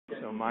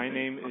So my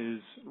name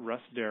is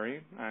Russ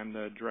Derry. I'm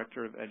the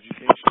Director of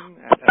Education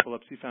at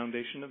Epilepsy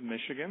Foundation of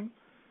Michigan,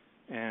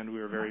 and we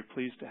are very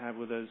pleased to have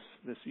with us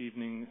this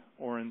evening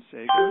Oren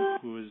Sagher,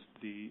 who is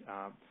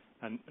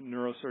a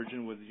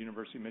neurosurgeon with the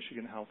University of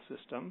Michigan Health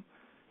System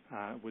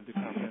with the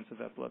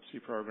Comprehensive Epilepsy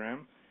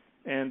Program.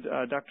 And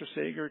Dr.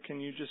 Sagher, can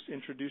you just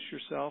introduce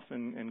yourself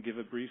and give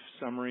a brief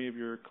summary of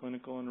your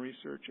clinical and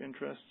research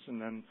interests,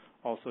 and then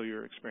also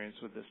your experience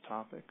with this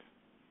topic?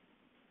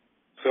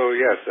 So,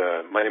 yes,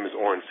 my name is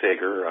Oren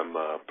Sagher. I'm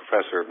a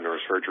professor of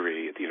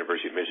neurosurgery at the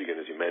University of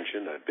Michigan, as you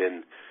mentioned. I've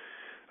been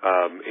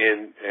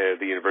in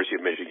the University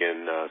of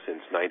Michigan since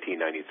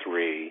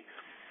 1993,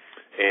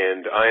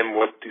 and I'm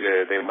what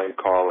they might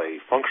call a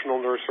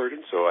functional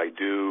neurosurgeon. So I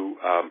do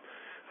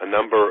a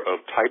number of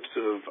types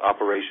of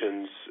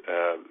operations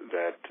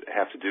that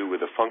have to do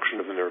with the function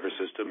of the nervous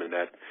system, and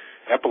that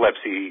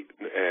epilepsy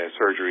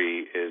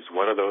surgery is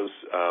one of those,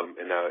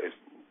 and now it's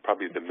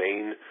probably the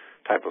main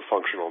type of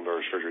functional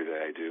neurosurgery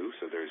that I do.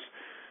 So there's,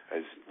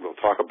 as we'll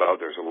talk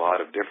about, there's a lot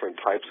of different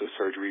types of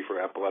surgery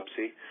for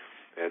epilepsy.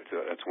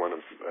 That's one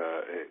of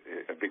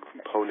a big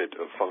component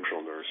of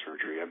functional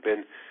neurosurgery. I've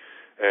been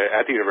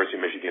at the University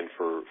of Michigan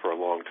for a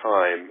long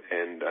time,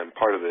 and I'm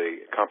part of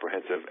the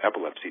comprehensive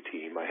epilepsy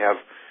team. I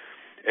have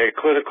a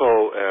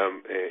clinical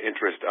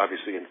interest,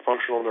 obviously, in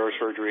functional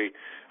neurosurgery,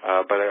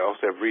 but I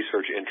also have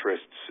research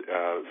interests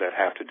that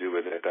have to do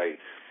with it.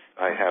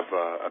 I have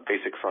a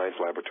basic science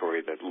laboratory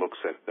that looks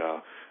at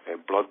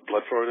blood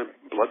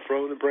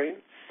flow in the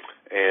brain,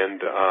 and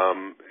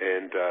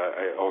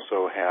I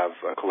also have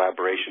a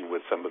collaboration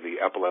with some of the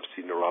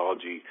epilepsy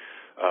neurology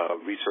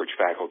research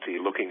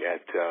faculty looking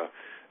at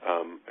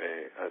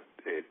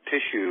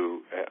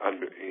tissue,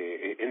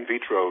 in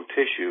vitro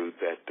tissue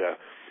that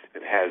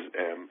has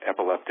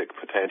epileptic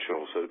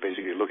potential. So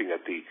basically, looking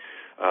at the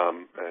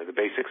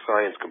basic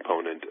science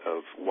component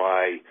of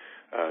why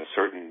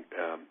certain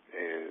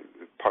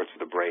parts of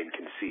the brain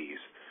can seize.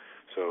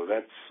 So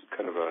that's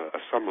kind of a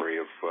summary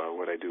of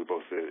what I do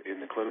both in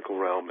the clinical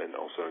realm and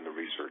also in the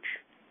research.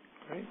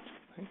 Great,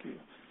 thank you.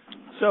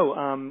 So,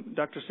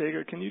 Dr.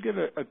 Sagher, can you give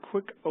a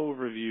quick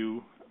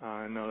overview?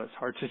 I know that's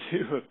hard to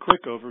do, a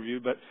quick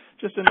overview, but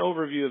just an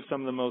overview of some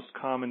of the most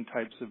common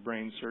types of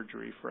brain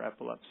surgery for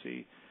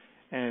epilepsy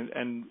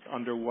and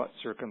under what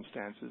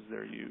circumstances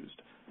they're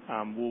used.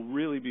 We'll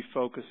really be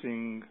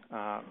focusing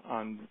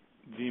on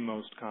the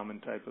most common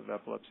type of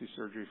epilepsy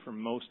surgery for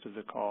most of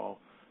the call,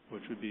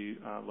 which would be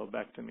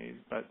lobectomy.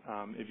 But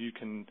if you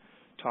can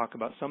talk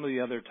about some of the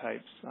other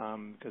types,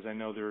 because I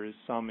know there is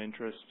some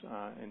interest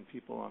in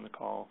people on the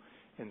call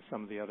in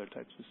some of the other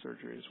types of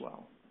surgery as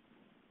well.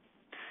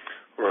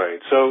 Right.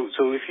 So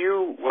if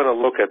you want to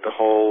look at the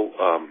whole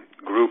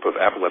group of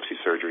epilepsy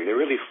surgery, they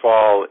really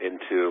fall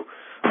into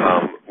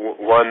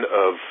one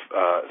of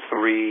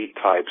three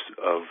types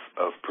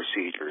of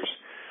procedures.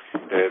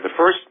 The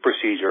first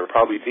procedure,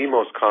 probably the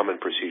most common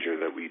procedure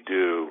that we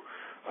do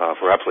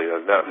for epilepsy,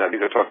 now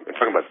these are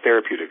talking about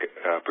therapeutic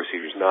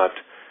procedures, not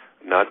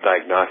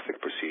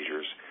diagnostic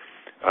procedures.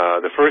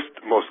 The first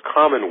most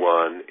common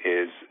one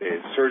is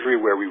surgery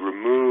where we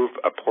remove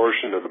a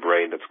portion of the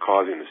brain that's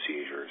causing the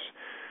seizures.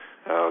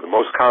 The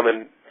most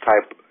common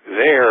type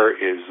there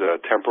is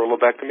temporal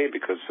lobectomy,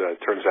 because it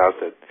turns out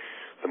that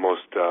the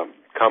most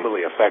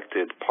commonly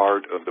affected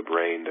part of the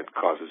brain that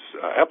causes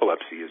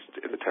epilepsy is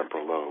in the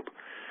temporal lobe.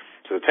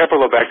 So the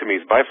temporal lobectomy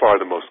is by far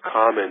the most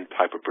common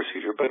type of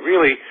procedure, but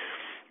really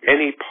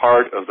any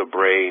part of the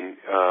brain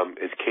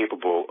is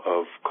capable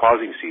of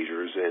causing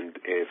seizures, and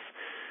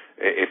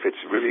if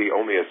it's really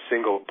only a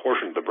single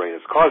portion of the brain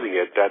that's causing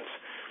it, that's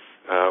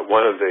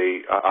one of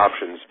the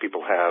options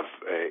people have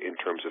in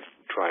terms of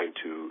trying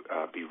to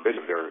be rid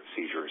of their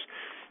seizures,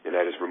 and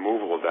that is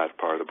removal of that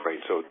part of the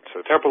brain. So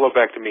temporal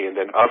lobectomy, and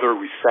then other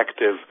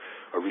resective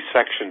or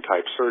resection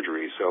type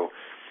surgery. So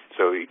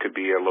it could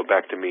be a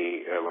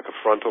lobectomy, like a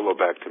frontal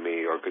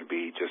lobectomy, or it could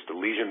be just a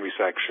lesion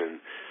resection,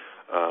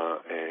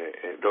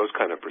 and those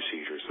kind of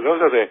procedures. So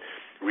those are the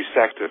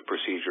resective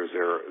procedures.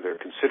 They're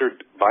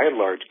considered by and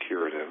large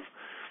curative.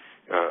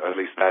 At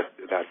least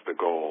that's the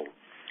goal.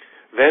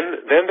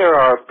 Then there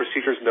are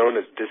procedures known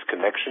as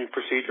disconnection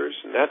procedures,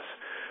 and that's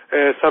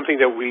something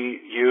that we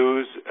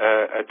use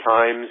at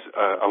times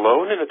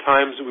alone, and at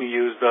times we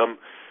use them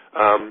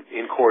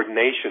in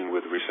coordination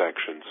with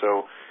resection.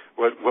 So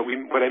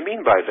what I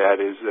mean by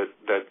that is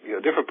that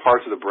different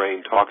parts of the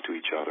brain talk to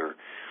each other,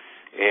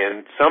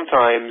 and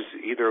sometimes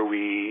either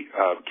we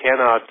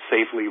cannot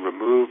safely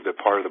remove the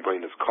part of the brain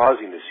that's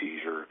causing the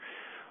seizure,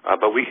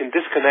 but we can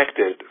disconnect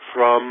it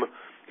from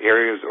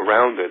areas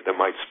around it that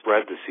might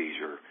spread the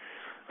seizure.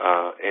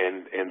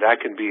 And that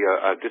can be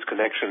a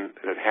disconnection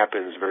that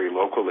happens very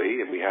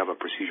locally, and we have a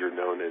procedure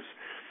known as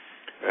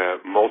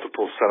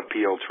multiple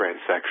subpial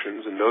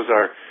transections, and those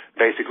are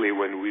basically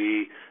when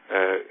we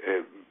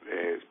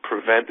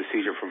prevent the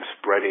seizure from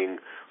spreading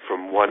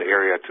from one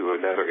area to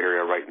another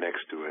area right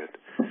next to it.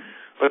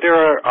 But there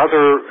are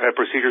other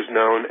procedures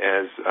known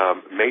as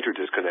major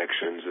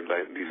disconnections,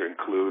 and these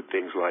include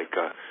things like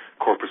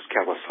corpus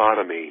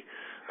callosotomy,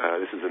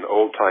 This is an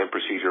old-time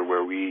procedure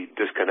where we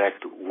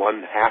disconnect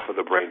one half of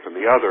the brain from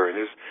the other, and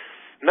there's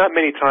not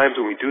many times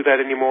when we do that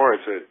anymore.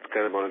 It's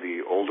kind of one of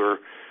the older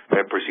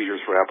procedures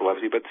for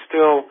epilepsy, but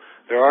still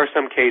there are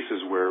some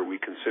cases where we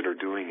consider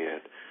doing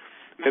it.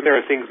 Then there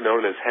are things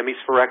known as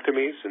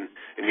hemispherectomies, and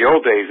in the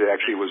old days it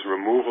actually was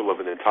removal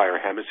of an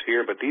entire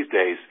hemisphere, but these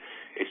days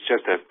it's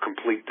just a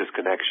complete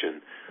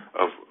disconnection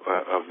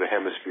of the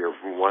hemisphere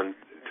from one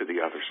to the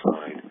other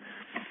side.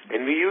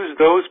 And we use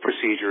those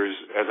procedures,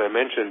 as I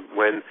mentioned,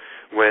 when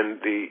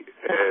the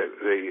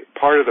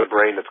part of the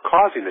brain that's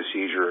causing the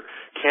seizure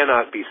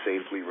cannot be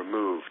safely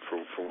removed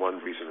for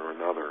one reason or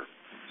another.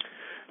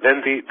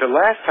 Then the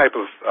last type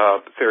of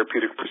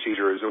therapeutic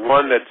procedure is the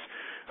one that's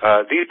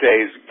these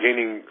days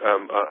gaining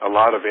a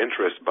lot of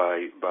interest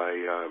by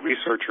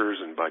researchers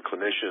and by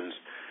clinicians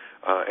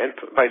and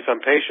by some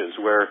patients,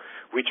 where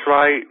we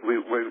try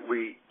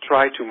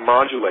to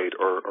modulate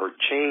or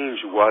change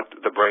what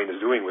the brain is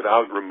doing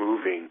without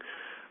removing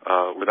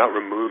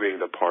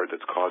the part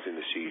that's causing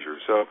the seizure.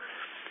 So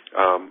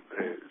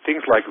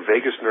things like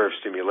vagus nerve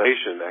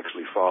stimulation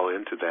actually fall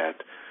into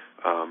that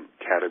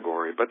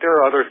category. But there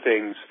are other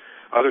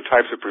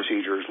types of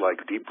procedures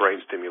like deep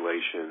brain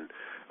stimulation,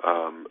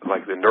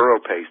 like the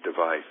NeuroPace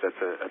device.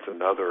 That's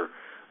another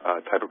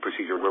type of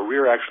procedure where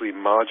we're actually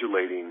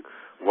modulating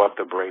what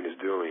the brain is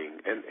doing.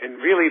 And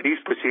really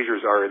these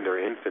procedures are in their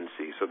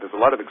infancy, so there's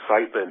a lot of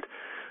excitement,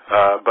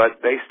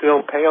 but they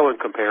still pale in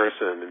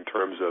comparison in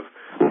terms of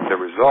the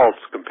results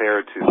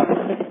compared to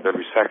the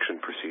resection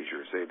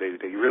procedures.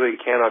 They really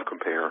cannot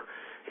compare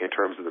in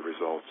terms of the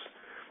results.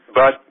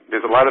 But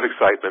there's a lot of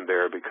excitement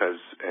there because,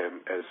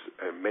 as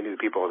many of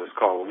the people on this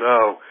call will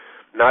know,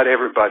 not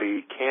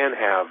everybody can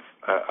have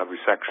a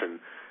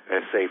resection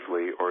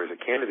safely or is a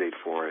candidate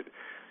for it.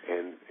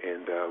 And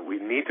we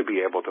need to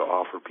be able to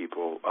offer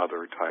people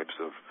other types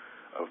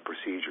of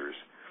procedures.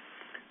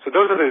 So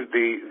those are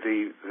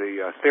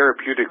the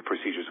therapeutic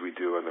procedures we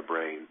do on the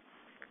brain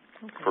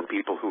for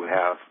people who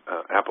have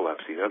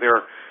epilepsy. Now, there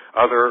are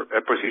other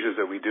procedures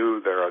that we do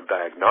that are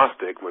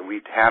diagnostic when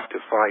we have to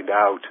find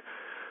out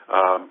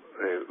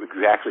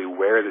exactly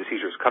where the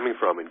seizure is coming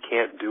from and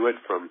can't do it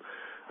from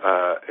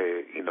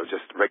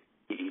just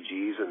regular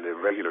EEGs and the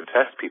regular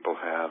tests people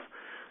have.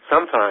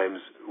 Sometimes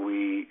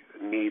we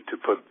need to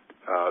put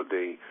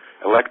the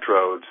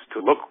electrodes to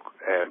look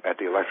at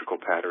the electrical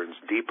patterns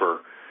deeper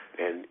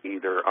and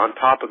either on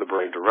top of the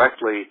brain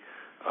directly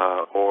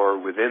or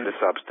within the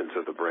substance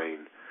of the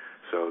brain.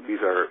 So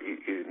these are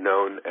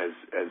known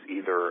as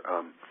either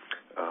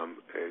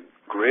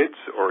grids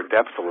or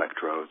depth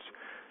electrodes.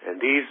 And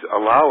these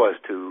allow us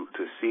to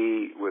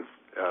see with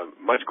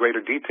much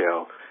greater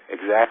detail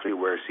exactly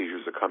where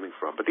seizures are coming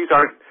from. But these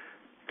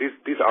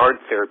aren't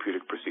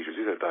therapeutic procedures.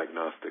 These are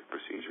diagnostic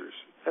procedures.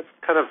 That's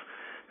kind of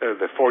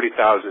the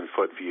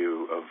 40,000-foot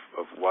view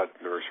of what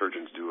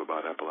neurosurgeons do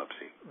about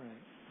epilepsy.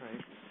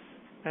 Right.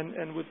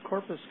 And with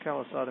corpus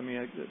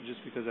callosotomy,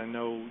 just because I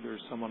know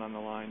there's someone on the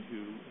line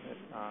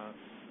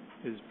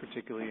who is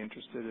particularly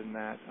interested in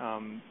that,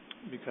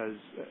 because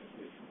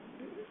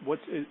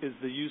is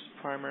the use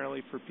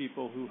primarily for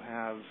people who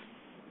have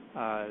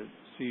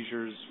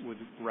seizures with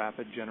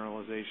rapid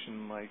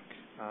generalization, like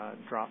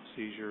drop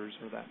seizures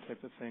or that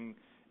type of thing?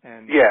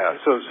 And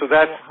so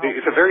that's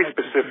it's a very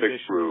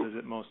specific group. Is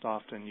it most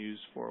often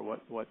used for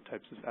what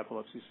types of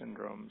epilepsy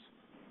syndromes?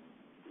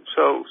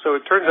 So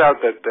it turns out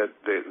that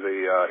the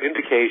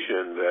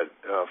indication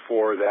that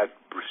for that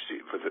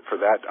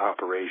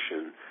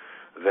operation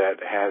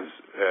that has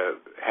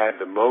had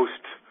the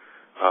most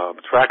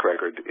track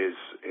record is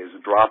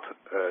drop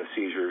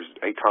seizures,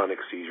 atonic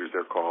seizures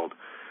they're called,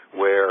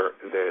 where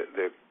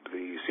the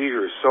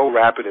seizure is so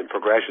rapid in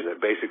progression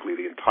that basically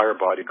the entire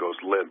body goes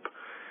limp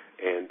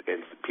and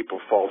people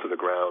fall to the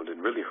ground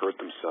and really hurt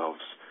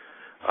themselves.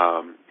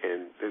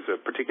 And there's a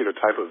particular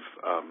type of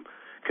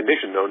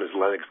condition known as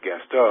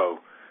Lennox-Gastaut,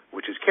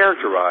 which is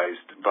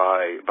characterized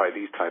by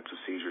these types of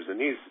seizures. And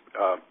these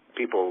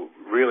people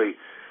really,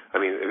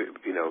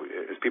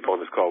 as people on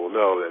this call will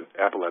know, that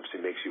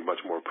epilepsy makes you much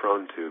more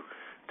prone to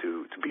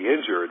be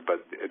injured,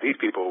 but these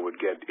people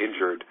would get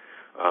injured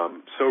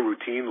so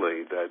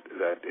routinely that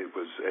it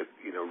was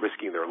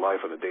risking their life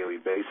on a daily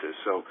basis.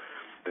 So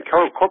the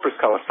corpus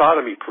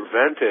callosotomy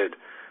prevented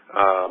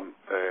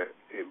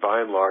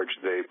by and large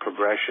the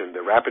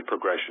rapid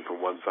progression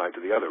from one side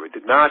to the other. It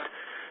did not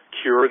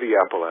cure the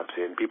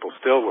epilepsy, and people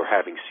still were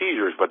having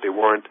seizures, but they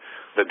weren't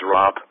the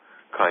drop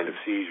kind of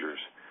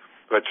seizures.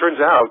 But it turns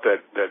out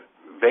that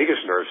vagus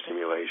nerve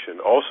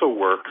stimulation also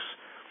works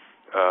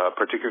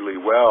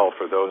particularly well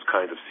for those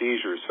kinds of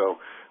seizures.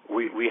 So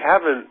we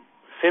haven't,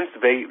 since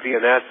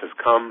VNS has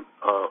come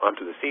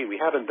onto the scene, we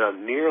haven't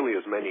done nearly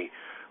as many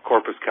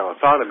corpus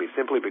callosotomies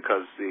simply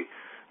because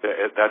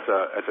that's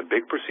a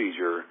big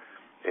procedure.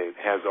 It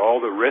has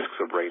all the risks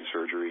of brain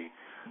surgery,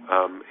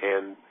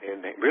 and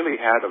it really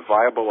had a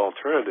viable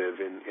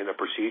alternative in a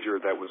procedure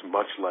that was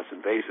much less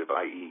invasive,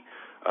 i.e.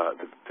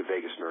 The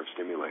vagus nerve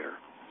stimulator.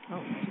 Oh,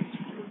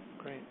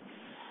 great.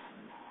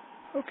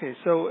 Okay,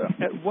 so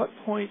at what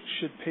point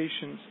should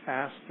patients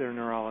ask their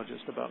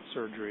neurologist about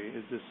surgery?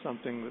 Is this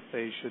something that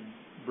they should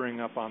bring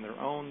up on their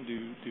own?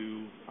 Do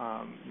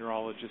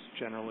neurologists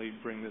generally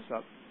bring this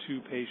up to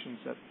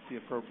patients at the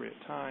appropriate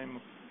time?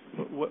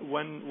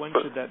 When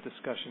should that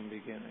discussion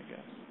begin, I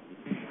guess?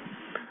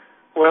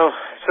 Well,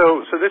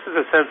 so this is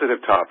a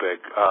sensitive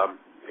topic,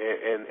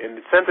 and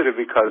it's sensitive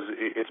because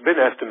it's been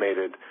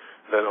estimated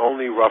that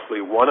only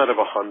roughly 1 out of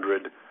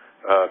 100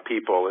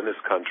 people in this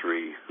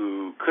country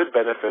who could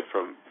benefit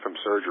from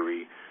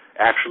surgery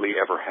actually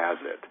ever has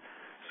it.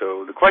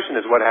 So the question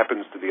is, what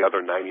happens to the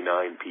other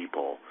 99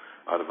 people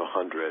out of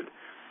 100?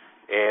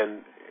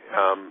 And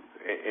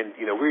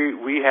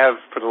we have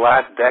for the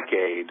last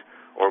decade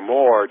or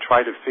more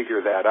tried to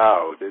figure that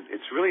out.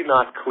 It's really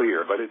not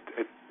clear, but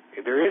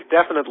there is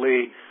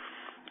definitely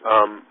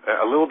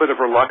a little bit of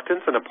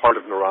reluctance on the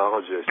part of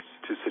neurologists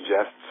to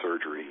suggest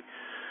surgery.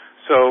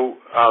 So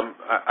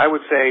I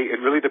would say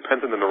it really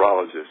depends on the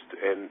neurologist,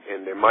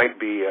 and there might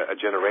be a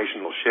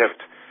generational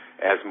shift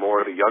as more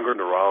of the younger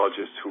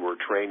neurologists who were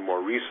trained more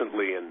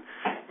recently and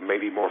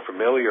maybe more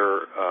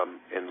familiar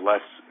and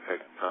less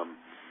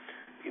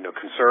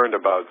concerned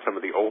about some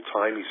of the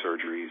old-timey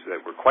surgeries that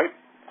were quite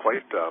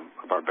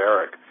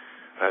barbaric,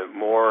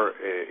 more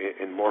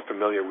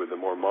familiar with the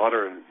more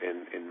modern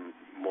and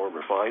more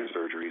refined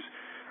surgeries,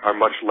 are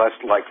much less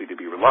likely to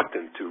be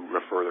reluctant to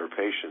refer their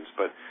patients.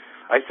 But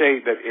I say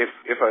that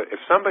if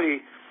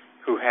somebody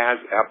who has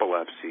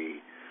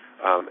epilepsy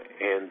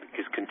and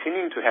is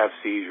continuing to have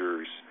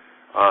seizures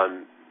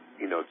on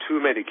 2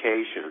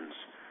 medications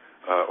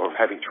or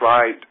having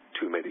tried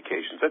 2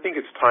 medications, I think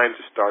it's time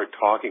to start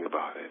talking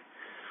about it.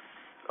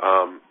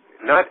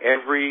 Not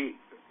every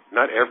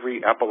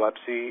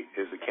epilepsy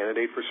is a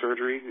candidate for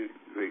surgery.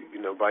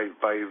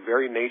 By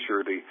very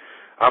nature, the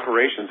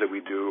operations that we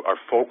do are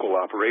focal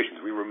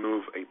operations. We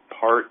remove a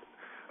part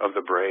of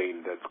the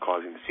brain that's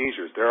causing the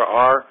seizures. There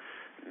are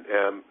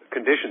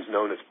conditions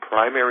known as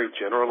primary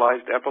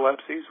generalized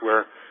epilepsies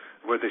where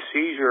the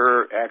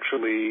seizure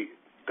actually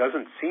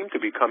doesn't seem to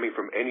be coming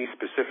from any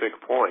specific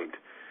point.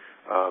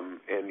 A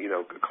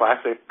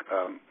classic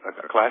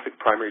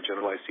primary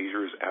generalized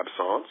seizure is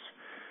absence.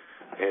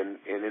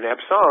 And in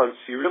absence,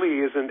 there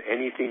really isn't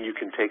anything you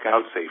can take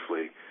out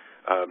safely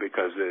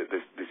because the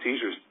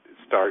seizures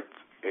start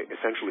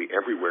essentially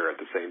everywhere at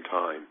the same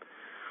time.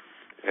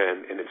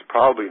 And it's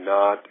probably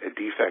not a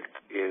defect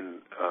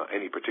in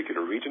any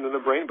particular region of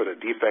the brain, but a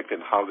defect in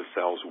how the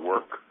cells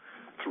work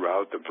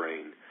throughout the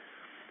brain.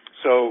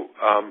 So,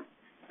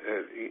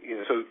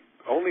 so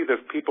only the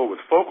people with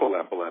focal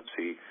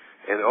epilepsy,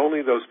 and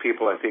only those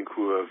people I think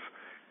who have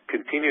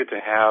continued to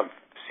have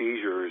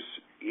seizures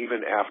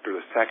even after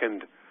the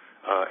second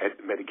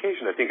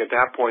medication, I think at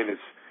that point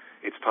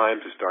it's time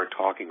to start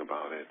talking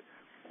about it.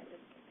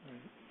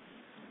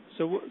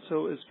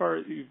 So as far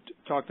as you've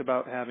talked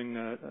about having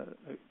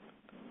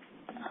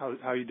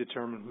how you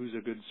determine who's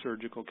a good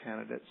surgical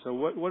candidate. So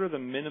what are the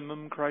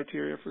minimum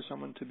criteria for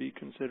someone to be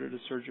considered a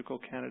surgical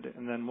candidate,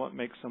 and then what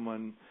makes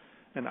someone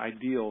an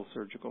ideal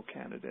surgical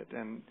candidate?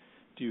 And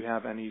do you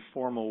have any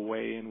formal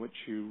way in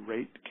which you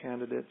rate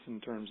candidates in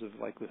terms of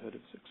likelihood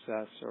of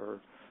success or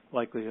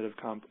likelihood of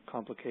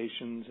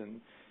complications?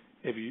 And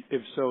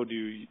if so, do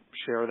you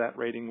share that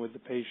rating with the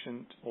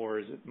patient, or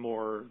is it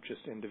more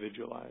just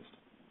individualized?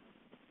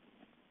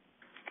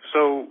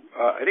 So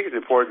I think it's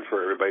important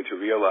for everybody to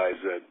realize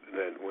that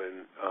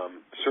when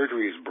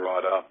surgery is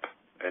brought up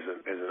as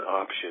an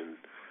option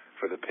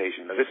for the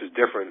patient, now this is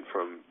different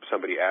from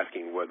somebody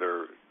asking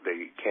whether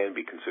they can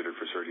be considered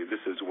for surgery.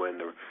 This is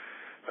when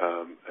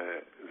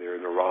they're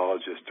a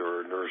neurologist or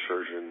a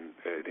neurosurgeon,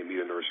 they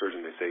meet a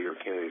neurosurgeon, they say you're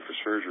a candidate for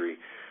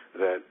surgery,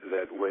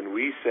 that when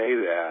we say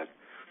that,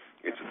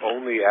 it's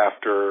only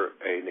after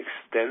an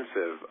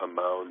extensive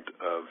amount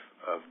of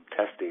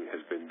testing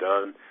has been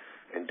done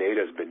and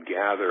data has been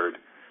gathered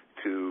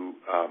to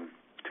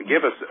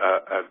give us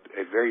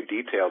a very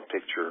detailed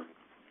picture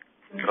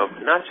of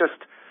not just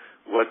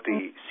what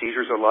the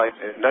seizures are like,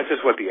 not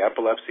just what the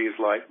epilepsy is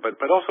like, but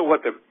also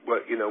what the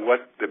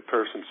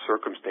person's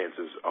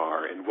circumstances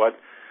are and what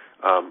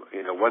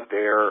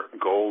their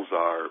goals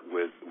are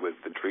with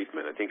the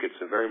treatment. I think it's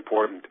very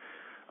important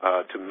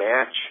to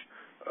match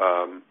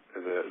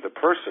the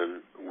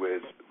person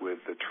with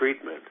the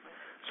treatment.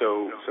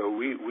 So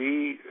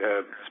we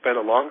spend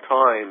a long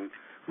time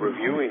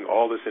reviewing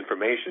all this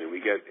information. We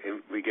get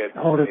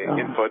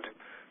input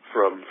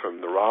from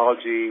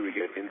neurology, we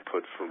get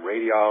input from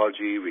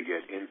radiology, we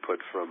get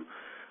input from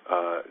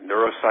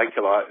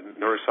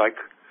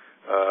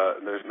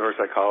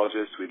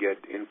neuropsychologists, we get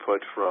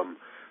input from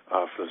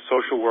the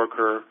social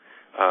worker,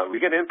 we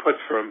get input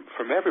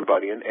from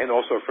everybody, and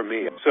also from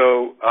me.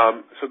 So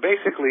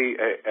basically,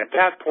 at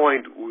that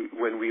point,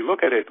 when we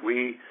look at it,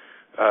 we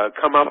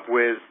come up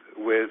with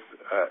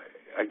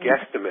a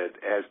guesstimate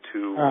as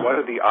to what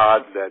are the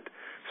odds that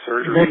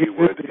surgery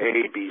would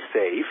A, be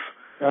safe,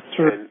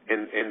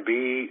 and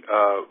B,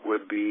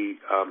 would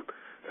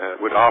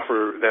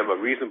offer them a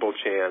reasonable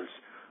chance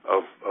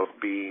of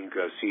being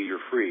seizure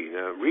free.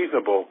 Now,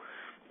 reasonable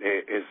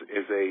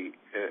is a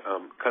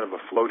kind of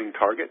a floating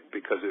target,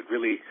 because it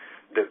really,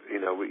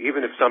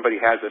 even if somebody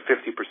has a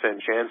 50%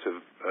 chance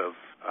of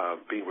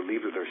being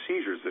relieved of their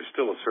seizures, they're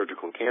still a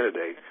surgical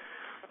candidate.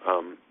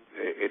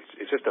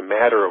 It's just a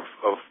matter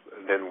of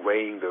then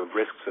weighing the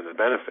risks and the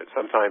benefits.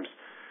 Sometimes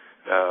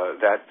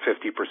that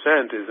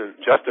 50%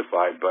 isn't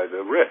justified by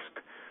the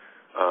risk,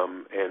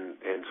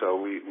 and so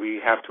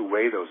we have to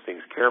weigh those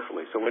things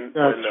carefully. So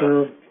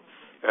true.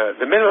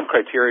 The minimum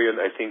criterion,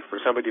 I think, for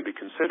somebody to be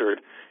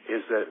considered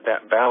is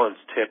that balance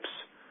tips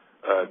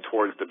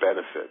towards the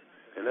benefit.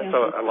 And that's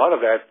a lot of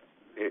that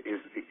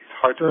is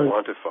hard to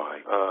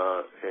quantify.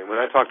 And when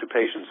I talk to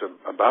patients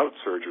about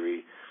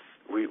surgery,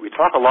 we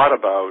talk a lot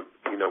about,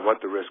 what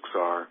the risks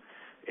are,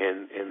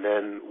 and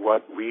then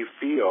what we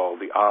feel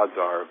the odds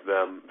are of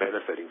them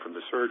benefiting from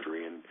the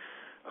surgery. And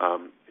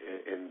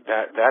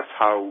that's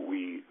how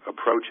we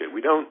approach it.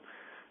 We don't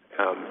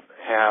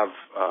have...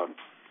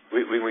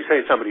 When we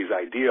say somebody's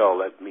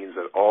ideal, that means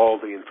that all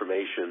the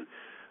information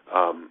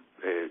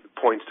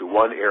points to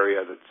one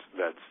area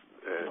that's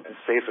as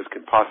safe as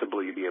can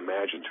possibly be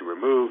imagined to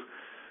remove,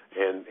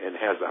 and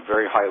has a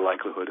very high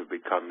likelihood of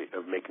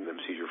making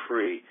them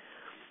seizure-free.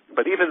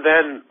 But even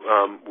then,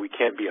 we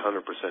can't be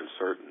 100%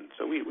 certain.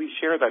 So we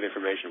share that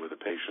information with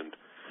the patient,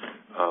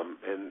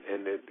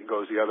 and it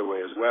goes the other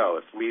way as well.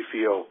 If we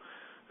feel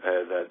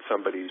that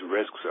somebody's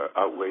risks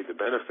outweigh the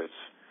benefits,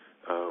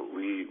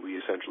 we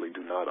essentially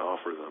do not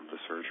offer them the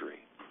surgery.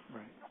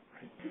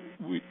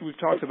 Right. We've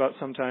talked about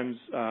sometimes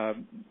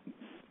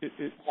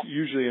it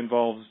usually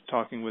involves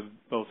talking with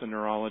both a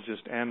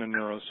neurologist and a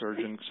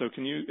neurosurgeon. So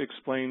can you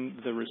explain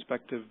the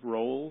respective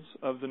roles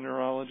of the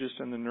neurologist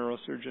and the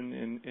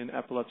neurosurgeon in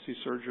epilepsy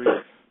surgery,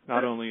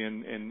 not only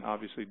in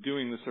obviously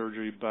doing the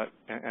surgery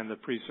and the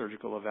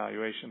pre-surgical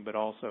evaluation, but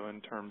also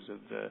in terms of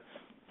the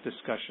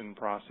discussion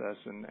process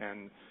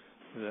and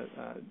the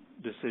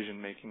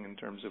decision-making in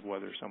terms of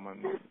whether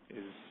someone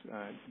is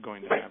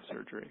going to have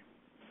surgery?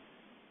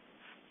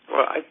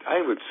 Well,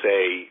 I would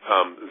say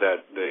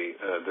that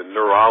the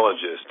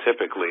neurologist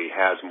typically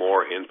has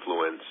more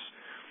influence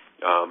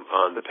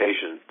on the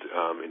patient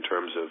in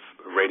terms of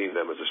rating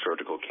them as a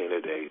surgical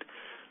candidate.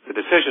 The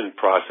decision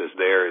process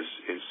there is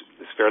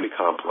fairly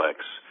complex,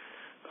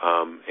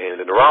 and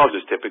the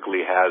neurologist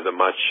typically has a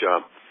much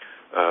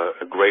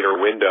a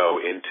greater window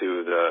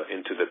into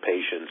the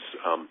patient's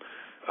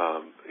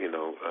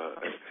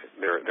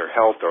their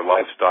health, their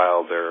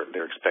lifestyle,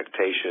 their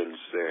expectations,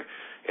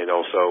 and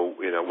also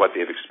what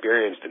they've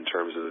experienced in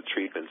terms of the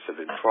treatments that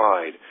have been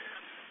tried.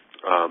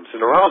 So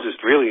neurologist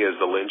really is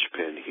the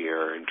linchpin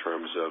here in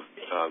terms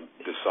of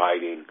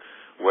deciding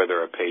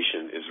whether a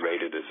patient is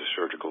rated as a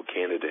surgical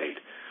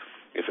candidate.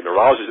 If a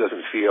neurologist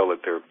doesn't feel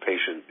that their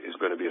patient is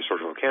going to be a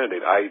surgical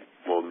candidate, I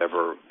will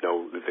never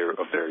know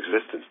of their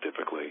existence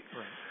typically.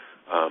 Right.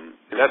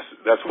 And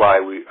that's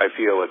why I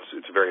feel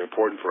it's very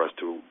important for us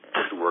to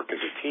work as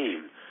a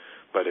team.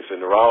 But if a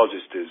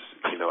neurologist is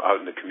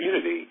out in the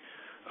community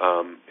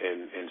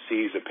and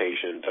sees a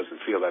patient,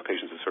 doesn't feel that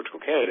patient's a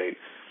surgical candidate,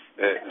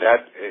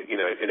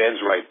 it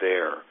ends right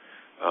there.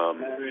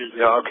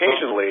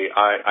 Occasionally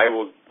I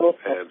will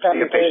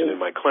see a patient in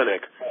my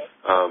clinic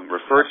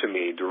refer to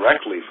me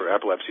directly for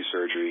epilepsy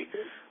surgery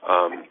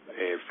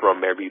from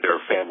maybe their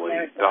family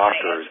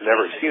doctor who's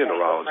never seen a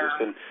neurologist.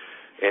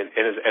 And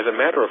as a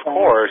matter of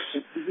course,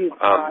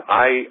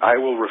 I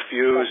will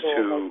refuse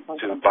to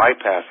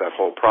bypass that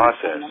whole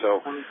process.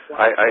 So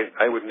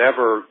I would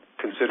never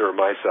consider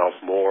myself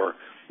more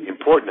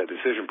important in the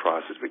decision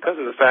process because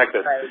of the fact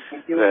that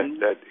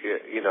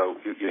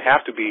you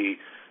have to be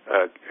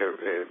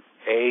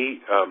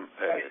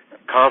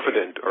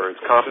confident, or as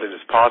confident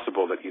as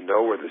possible that you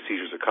know where the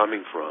seizures are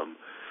coming from,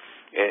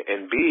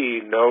 and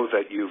B, know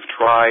that you've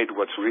tried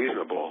what's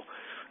reasonable.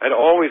 It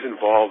always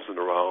involves a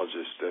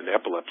neurologist, an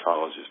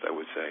epileptologist, I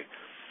would say.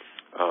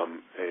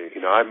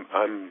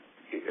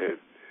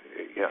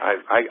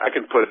 I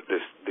can put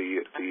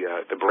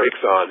the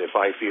brakes on if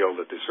I feel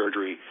that the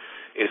surgery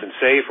isn't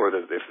safe, or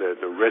if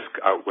the risk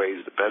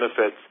outweighs the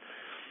benefits,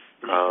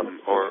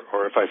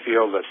 or if I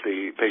feel that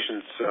the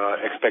patient's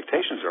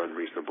expectations are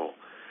unreasonable.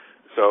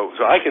 So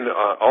I can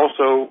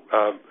also,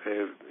 at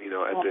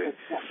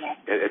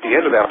the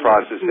end of that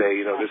process,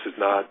 say, this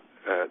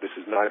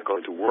is not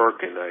going to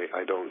work, and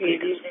I don't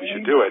think we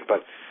should do it.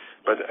 But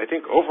I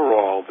think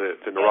overall,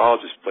 the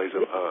neurologist plays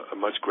a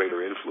much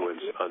greater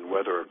influence on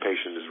whether a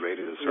patient is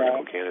rated as a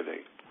surgical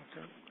candidate.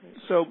 Okay.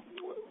 So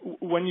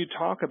when you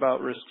talk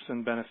about risks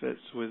and benefits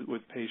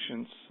with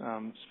patients,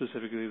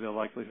 specifically the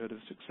likelihood of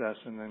success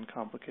and then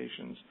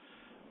complications,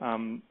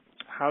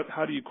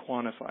 how do you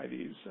quantify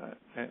these?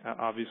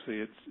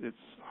 Obviously,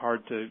 it's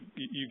hard to.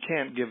 You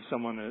can't give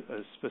someone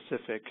a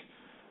specific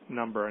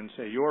number and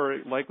say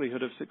your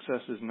likelihood of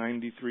success is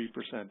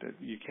 93%.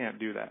 You can't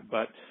do that.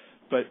 But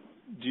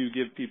do you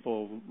give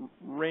people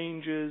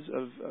ranges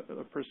of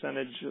a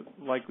percentage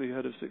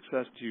likelihood of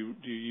success? Do you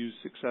use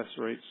success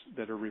rates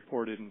that are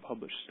reported in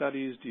published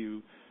studies? Do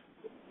you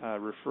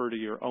refer to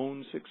your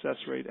own success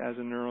rate as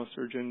a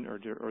neurosurgeon,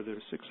 or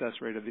the success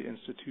rate of the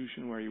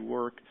institution where you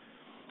work?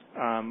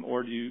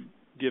 or do you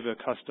give a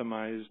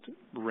customized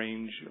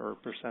range or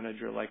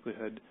percentage or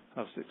likelihood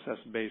of success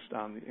based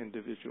on the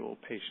individual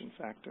patient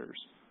factors?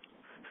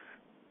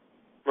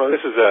 Well,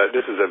 this is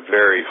a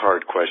very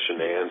hard question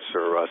to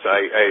answer, Russ.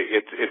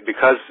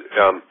 Because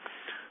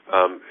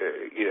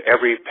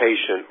every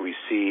patient we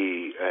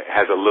see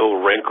has a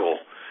little wrinkle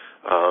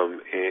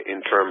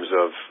in terms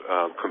of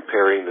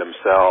comparing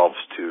themselves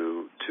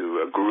to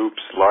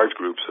large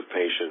groups of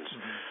patients.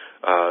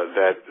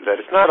 That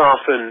it's not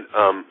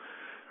often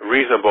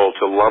reasonable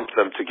to lump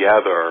them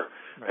together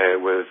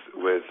with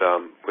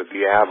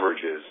the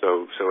averages.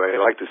 So I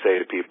like to say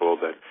to people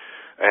that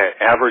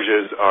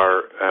averages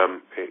are,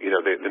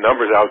 the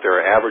numbers out there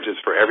are averages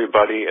for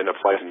everybody and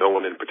apply to no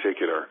one in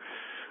particular.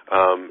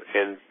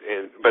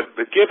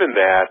 But given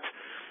that,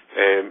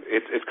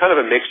 it's kind of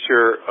a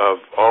mixture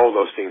of all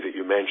those things that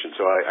you mentioned.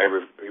 So I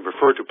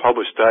refer to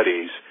published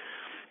studies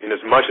in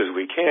as much as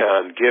we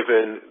can,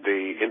 given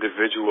the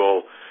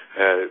individual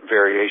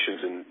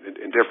variations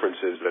and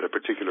differences that a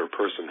particular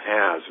person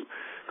has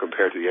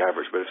compared to the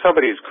average. But if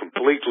somebody is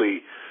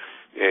completely,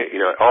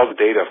 all the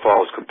data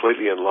falls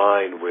completely in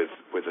line with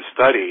a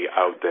study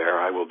out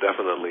there, I will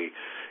definitely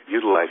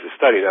utilize the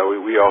study. Now,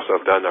 we also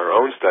have done our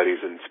own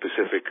studies in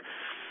specific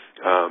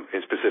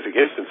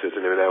instances,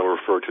 and then I will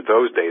refer to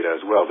those data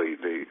as well, the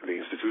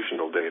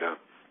institutional data.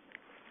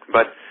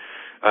 But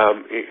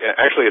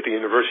actually, at the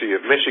University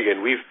of Michigan,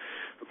 we've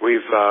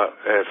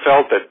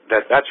felt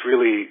that that's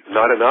really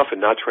not enough and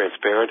not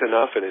transparent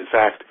enough. And in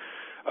fact,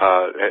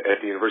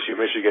 at the University of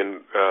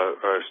Michigan,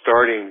 are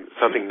starting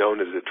something known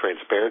as the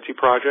Transparency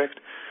Project,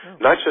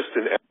 not just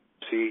in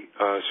epilepsy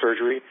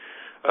surgery,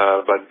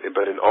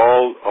 but in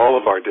all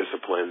of our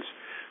disciplines,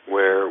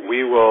 where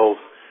we will,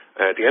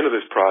 at the end of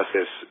this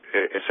process,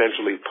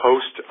 essentially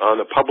post on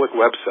a public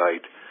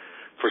website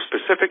for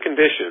specific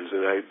conditions,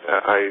 and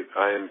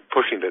I am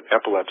pushing that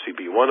epilepsy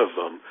be one of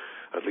them,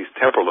 at least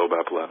temporal lobe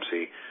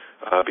epilepsy,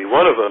 be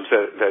one of them,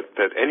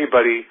 that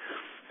anybody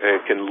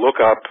can look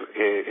up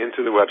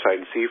into the website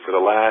and see for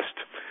the last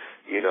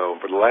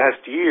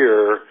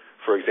year,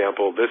 for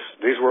example,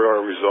 these were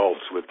our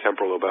results with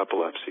temporal lobe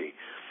epilepsy,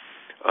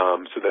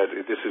 so that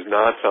this is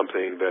not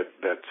something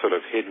that's sort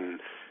of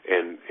hidden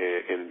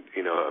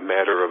in a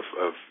matter of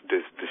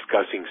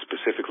discussing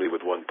specifically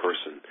with one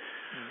person.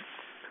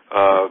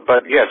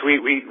 But yes,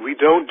 we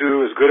don't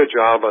do as good a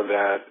job on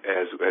that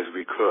as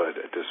we could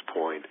at this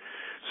point.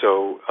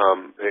 So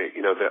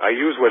I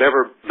use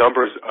whatever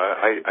numbers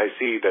I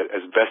see that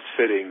as best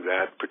fitting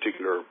that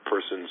particular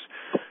person's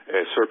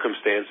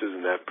circumstances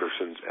and that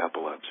person's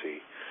epilepsy,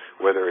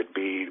 whether it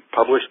be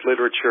published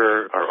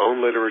literature, our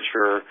own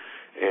literature,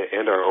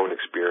 and our own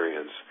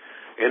experience.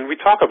 And we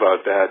talk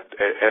about that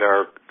at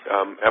our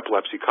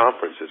epilepsy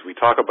conferences. We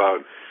talk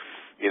about,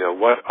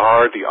 what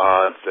are the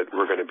odds that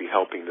we're going to be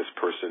helping this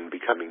person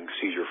becoming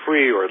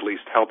seizure-free, or at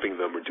least helping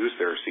them reduce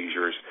their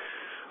seizures,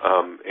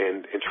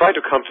 and try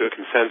to come to a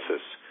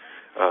consensus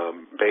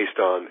based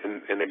on,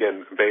 and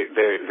again,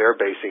 they're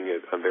basing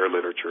it on their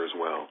literature as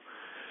well.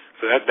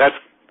 So that's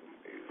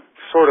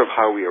sort of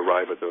how we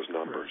arrive at those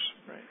numbers.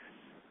 Right.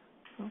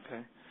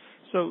 Okay.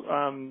 So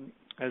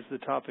as the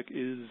topic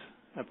is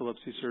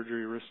epilepsy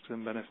surgery risks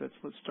and benefits,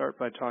 let's start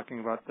by talking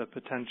about the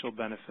potential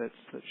benefits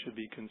that should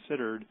be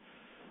considered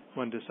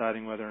when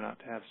deciding whether or not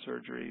to have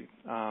surgery.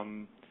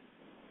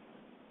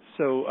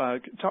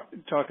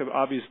 Talk about,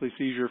 obviously,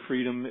 seizure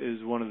freedom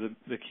is one of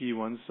the key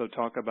ones, so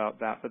talk about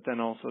that, but then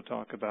also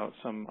talk about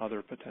some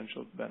other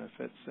potential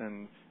benefits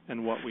and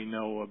what we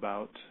know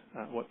about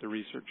what the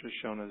research has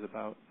shown us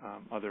about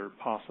other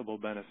possible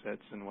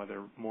benefits, and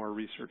whether more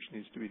research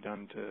needs to be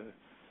done to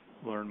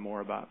learn more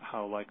about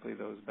how likely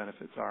those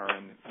benefits are,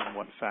 and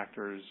what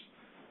factors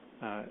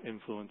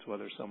influence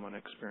whether someone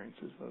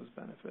experiences those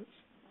benefits.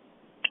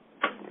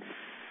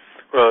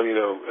 Well,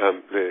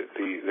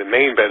 the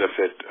main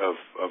benefit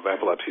of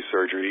epilepsy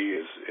surgery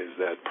is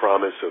that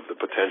promise of the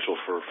potential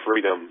for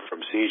freedom from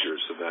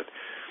seizures, so that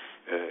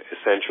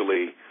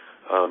essentially,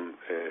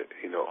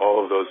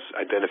 all of those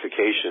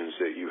identifications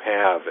that you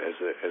have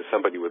as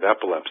somebody with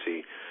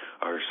epilepsy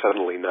are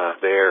suddenly not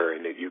there,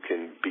 and that you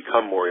can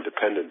become more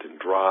independent and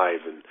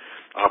drive and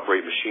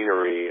operate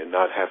machinery and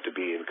not have to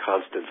be in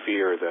constant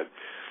fear that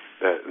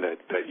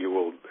you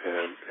will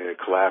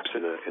collapse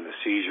in a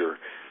seizure.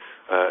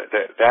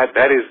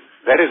 That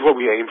is what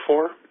we aim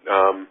for,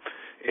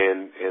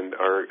 and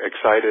are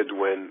excited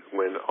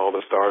when all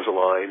the stars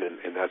align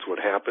and that's what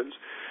happens.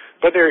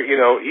 But there,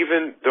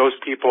 even those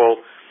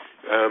people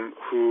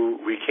who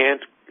we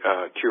can't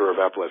cure of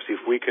epilepsy,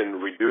 if we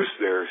can reduce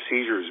their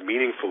seizures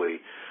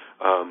meaningfully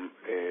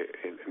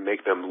and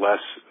make them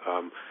less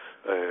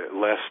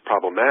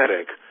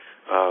problematic,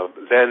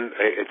 then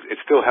it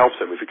still helps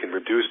them if we can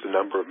reduce the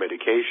number of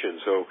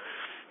medications. So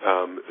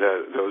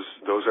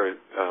those are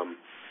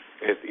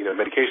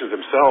medications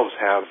themselves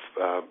have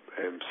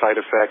side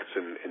effects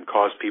and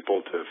cause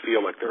people to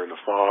feel like they're in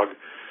a fog.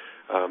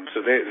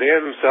 So they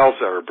themselves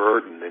are a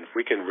burden, and if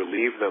we can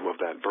relieve them of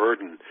that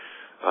burden,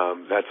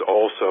 that's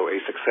also a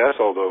success,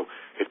 although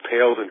it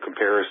pales in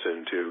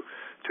comparison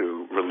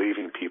to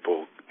relieving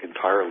people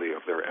entirely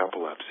of their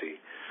epilepsy.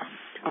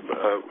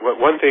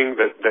 One thing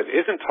that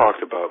isn't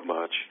talked about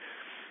much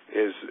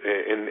is,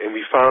 and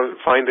we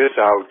find this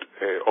out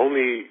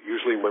only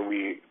usually when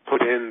we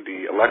put in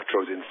the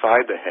electrodes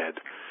inside the head,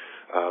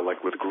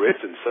 like with grids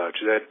and such,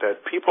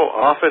 that people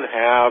often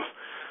have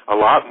a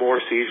lot more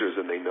seizures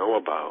than they know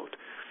about.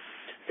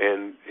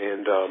 And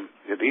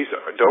these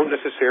don't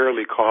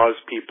necessarily cause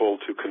people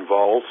to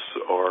convulse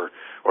or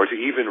to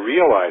even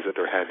realize that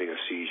they're having a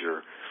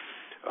seizure.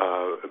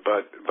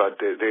 But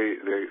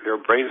their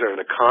brains are in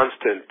a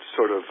constant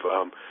sort of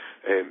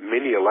a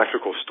mini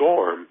electrical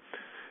storm.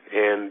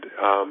 And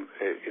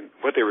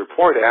what they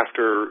report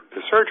after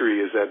the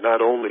surgery is that not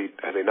only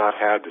have they not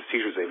had the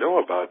seizures they know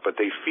about, but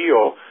they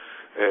feel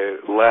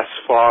less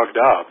fogged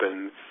up.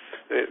 And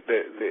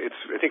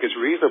I think it's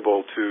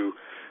reasonable to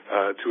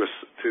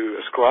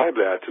ascribe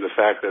that to the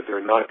fact that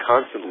they're not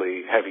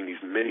constantly having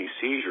these mini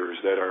seizures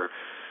that are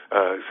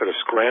sort of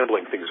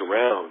scrambling things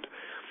around.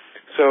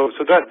 So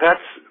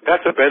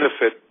that's a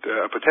benefit,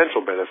 a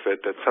potential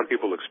benefit that some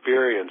people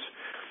experience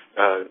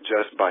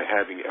just by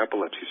having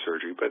epilepsy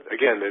surgery. But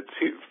again, it's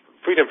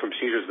freedom from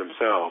seizures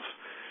themselves,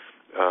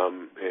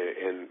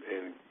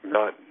 and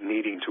not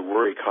needing to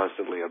worry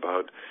constantly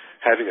about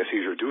having a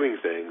seizure doing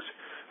things.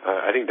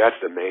 I think that's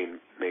the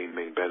main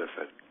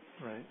benefit.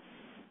 Right.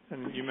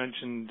 And you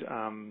mentioned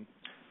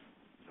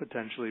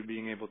potentially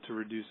being able to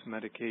reduce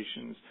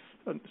medications.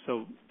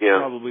 So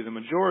probably the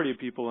majority of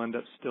people end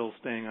up still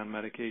staying on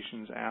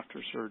medications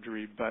after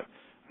surgery, but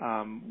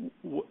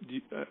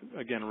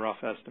again,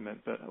 rough estimate,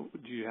 but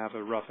do you have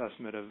a rough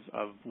estimate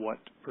of what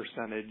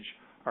percentage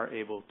are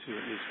able to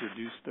at least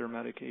reduce their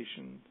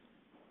medication?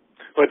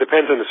 Well, it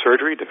depends on the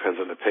surgery, depends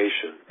on the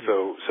patient.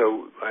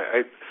 So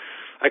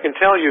I can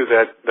tell you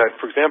that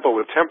for example,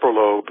 with temporal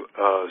lobe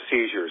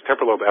seizures,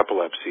 temporal lobe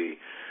epilepsy,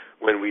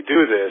 when we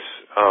do this,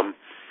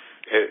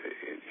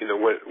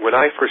 when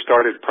I first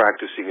started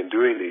practicing and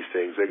doing these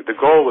things, the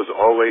goal was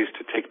always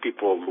to take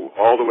people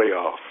all the way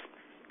off,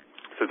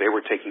 so they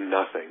were taking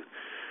nothing.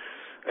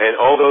 And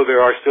although there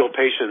are still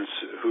patients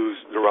whose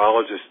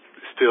neurologists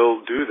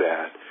still do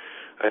that,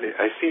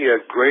 I see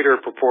a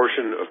greater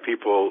proportion of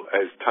people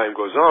as time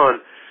goes on,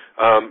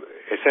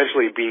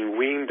 essentially being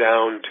weaned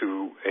down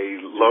to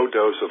a low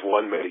dose of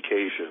one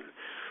medication.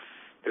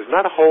 There's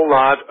not a whole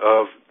lot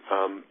of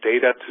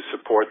data to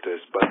support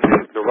this, but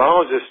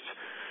neurologists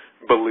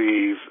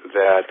believe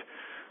that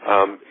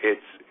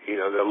it's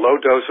the low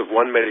dose of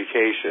one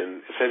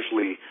medication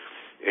essentially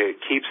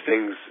keeps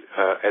things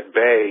at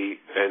bay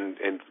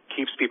and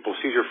keeps people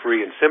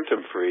seizure-free and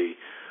symptom-free,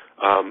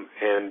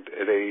 and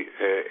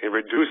it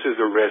reduces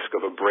the risk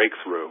of a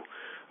breakthrough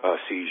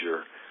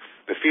seizure.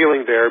 The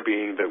feeling there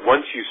being that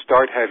once you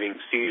start having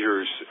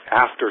seizures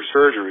after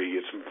surgery,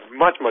 it's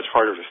much, much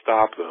harder to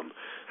stop them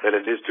than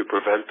it is to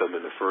prevent them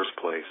in the first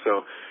place.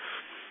 So,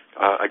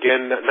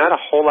 again, not a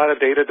whole lot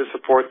of data to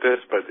support this,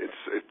 but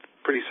it's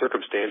pretty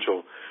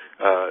circumstantial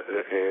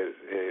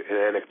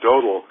and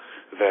anecdotal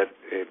that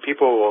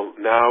people will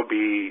now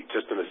be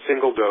just in a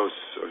single dose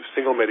or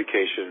single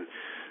medication,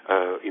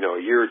 a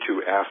year or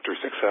two after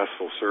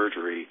successful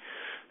surgery,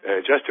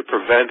 just to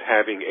prevent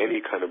having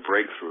any kind of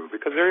breakthrough.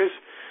 Because there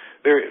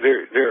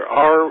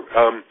are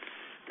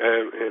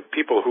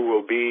people who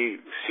will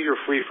be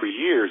seizure-free for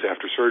years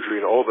after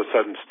surgery and all of a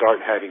sudden start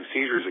having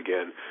seizures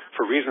again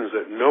for reasons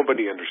that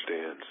nobody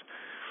understands.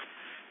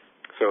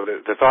 So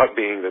the thought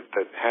being that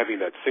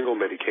having that single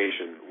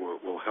medication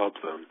will help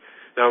them.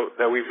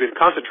 Now we've been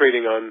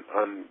concentrating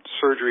on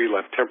surgery,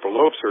 left temporal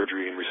lobe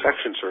surgery and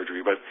resection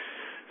surgery, but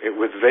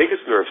with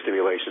vagus nerve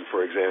stimulation,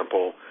 for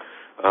example,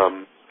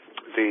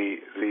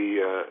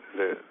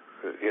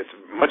 it's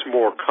much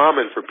more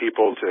common for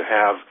people to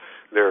have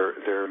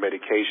their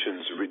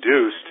medications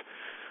reduced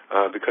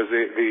because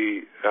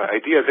the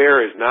idea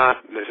there is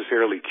not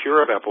necessarily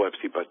cure of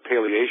epilepsy, but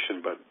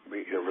palliation, but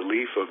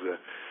relief of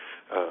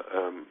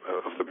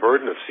the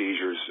burden of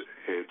seizures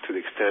to the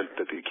extent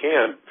that they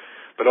can,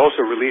 but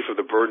also relief of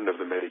the burden of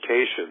the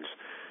medications,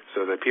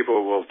 so that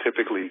people will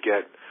typically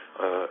get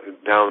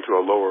down to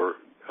a lower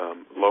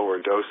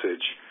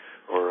dosage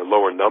or a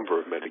lower number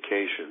of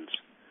medications.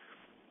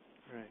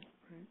 Right.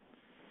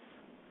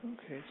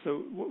 Okay,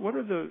 so what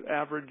are the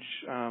average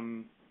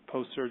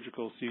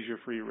post-surgical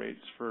seizure-free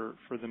rates for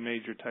the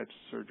major types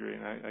of surgery?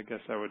 And I guess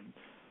I would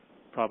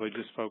probably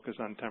just focus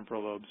on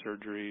temporal lobe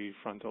surgery,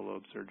 frontal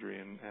lobe surgery,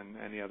 and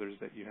any others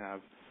that you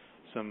have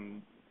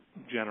some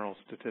general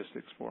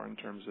statistics for in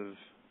terms of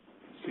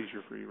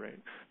seizure-free rate.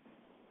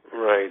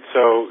 Right.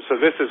 So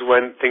this is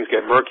when things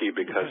get murky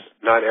because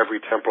not every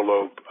temporal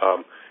lobe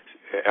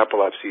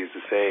epilepsy is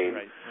the same.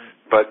 Right.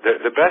 But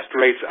the best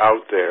rates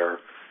out there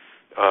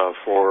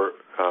for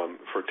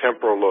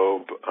temporal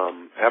lobe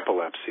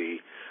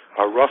epilepsy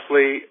are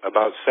roughly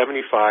about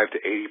 75 to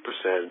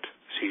 80%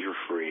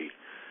 seizure-free.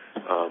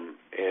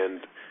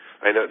 And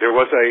I know there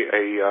was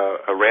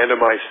a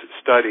randomized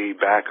study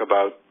back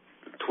about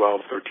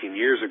 12, 13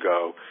 years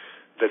ago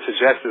that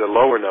suggested a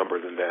lower number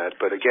than that.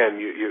 But again,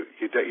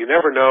 you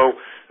never know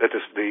that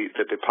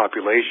the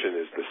population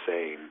is the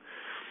same.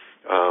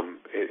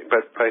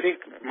 But I think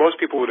most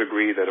people would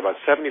agree that about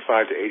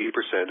 75 to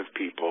 80% of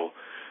people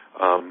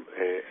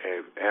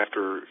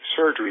after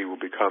surgery will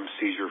become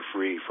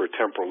seizure-free for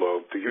temporal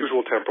lobe, the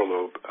usual temporal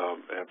lobe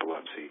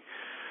epilepsy.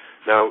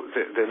 Now,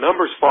 the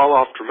numbers fall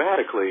off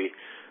dramatically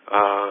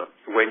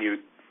when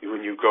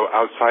you go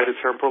outside of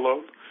temporal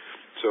lobe.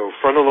 So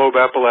frontal lobe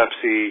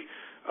epilepsy,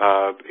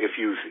 if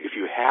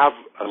you have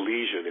a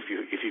lesion, if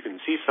you can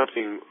see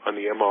something on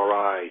the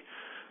MRI,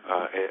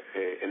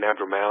 an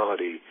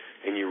abnormality,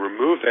 and you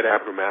remove that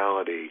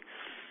abnormality,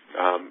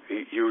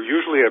 you're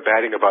usually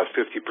batting about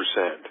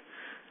 50%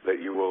 that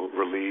you will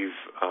relieve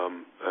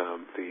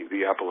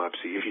the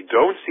epilepsy. If you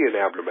don't see an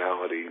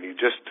abnormality and you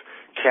just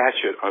catch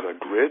it on a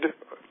grid,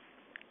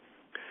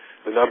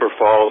 the number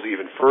falls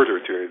even further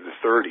to the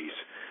 30s.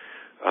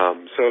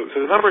 So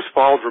the numbers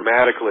fall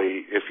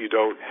dramatically if you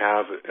don't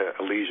have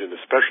a lesion,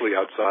 especially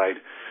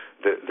outside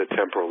the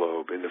temporal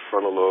lobe, in the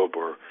frontal lobe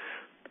or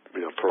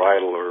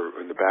parietal or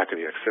in the back of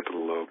the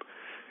occipital lobe.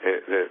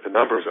 The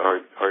numbers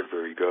aren't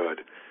very good,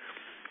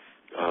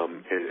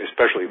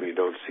 especially when you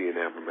don't see an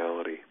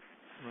abnormality.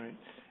 Right.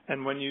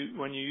 And when you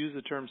use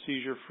the term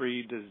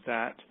seizure-free, does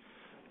that,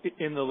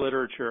 in the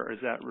literature, is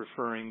that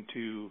referring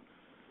to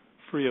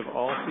free of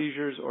all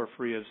seizures or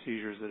free of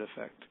seizures that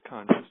affect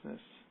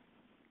consciousness?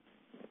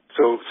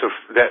 So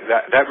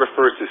that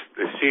refers to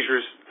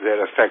seizures that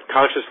affect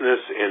consciousness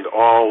and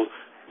all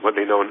what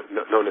they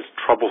known as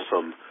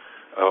troublesome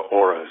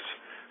auras.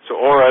 So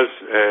auras,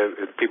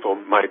 people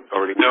might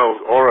already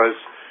know, auras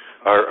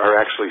are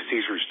actually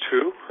seizures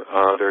too.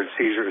 They're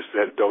seizures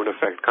that don't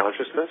affect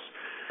consciousness,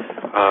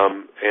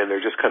 and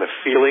they're just kind of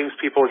feelings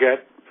people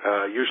get,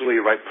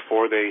 usually right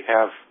before they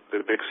have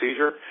the big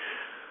seizure.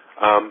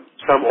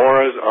 Some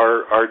auras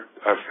are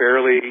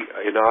fairly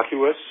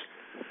innocuous.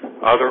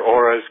 Other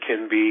auras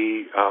can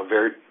be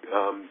very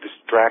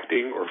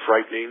distracting or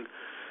frightening.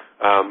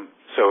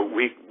 So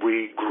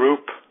we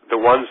group the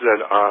ones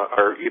that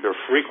are either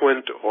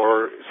frequent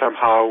or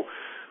somehow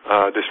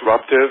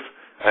disruptive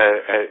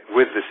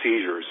with the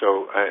seizure.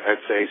 So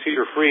I'd say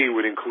seizure-free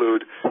would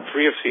include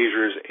free of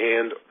seizures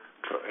and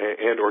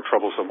or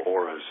troublesome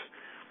auras.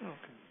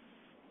 Okay.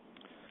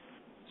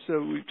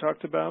 So we've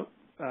talked about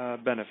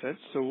benefits.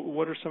 So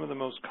what are some of the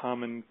most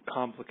common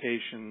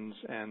complications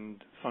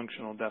and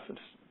functional deficits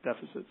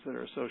that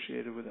are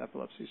associated with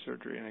epilepsy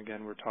surgery? And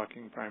again, we're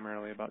talking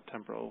primarily about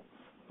temporal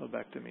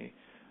lobectomy.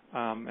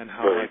 And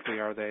how likely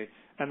are they?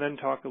 And then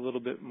talk a little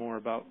bit more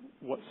about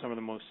what some of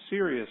the most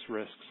serious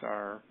risks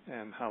are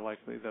and how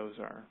likely those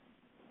are.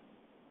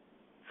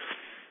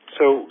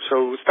 So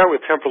we'll start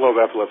with temporal lobe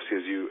epilepsy,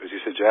 as you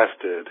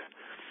suggested.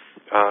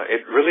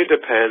 It really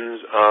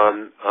depends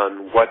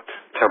on what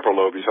temporal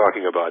lobe you're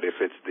talking about. If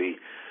it's the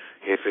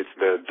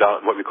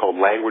what we call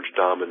language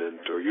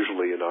dominant, or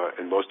usually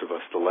in most of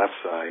us the left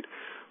side,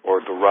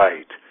 or the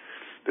right.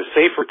 The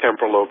safer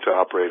temporal lobe to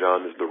operate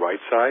on is the right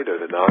side,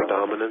 or the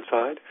non-dominant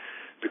side,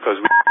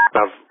 because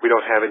we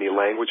don't have any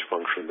language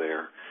function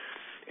there.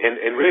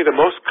 And really the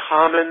most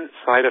common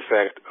side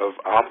effect of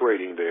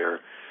operating there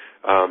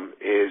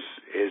is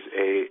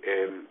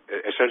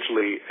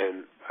essentially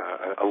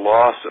a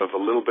loss of a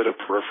little bit of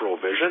peripheral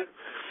vision.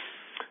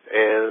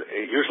 And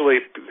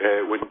usually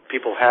when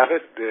people have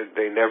it,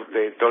 they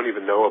don't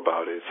even know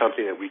about it. It's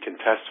something that we can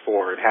test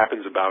for. It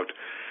happens about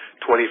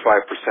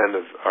 25%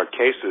 of our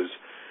cases.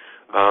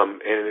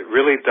 And it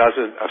really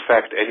doesn't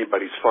affect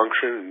anybody's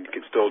function. You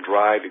can still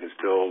drive, you can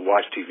still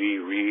watch TV,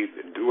 read,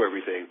 and do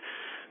everything.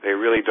 They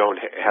really don't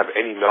have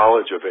any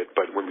knowledge of it,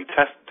 but when we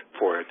test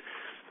for it,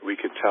 we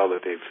could tell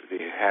that they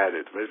had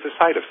it. But it's a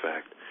side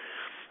effect.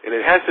 And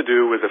it has to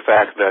do with the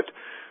fact that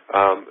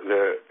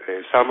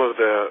some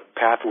of the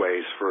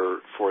pathways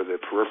for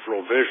the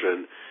peripheral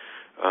vision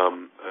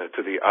to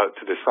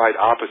the side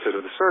opposite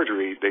of the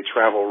surgery, they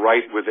travel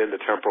right within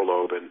the temporal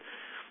lobe and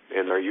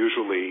are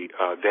usually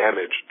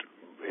damaged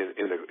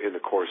in the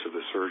course of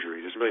the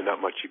surgery. There's really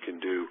not much you can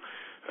do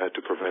to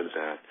prevent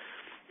that.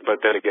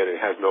 But then again, it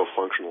has no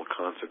functional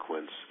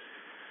consequence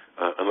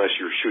unless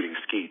you're shooting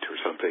skeet or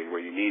something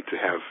where you need to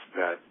have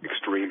that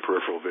extreme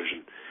peripheral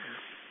vision.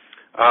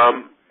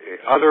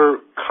 Other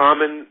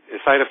common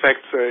side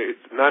effects,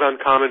 it's not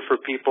uncommon for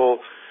people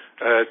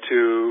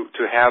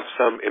to have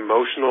some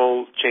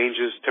emotional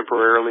changes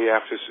temporarily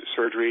after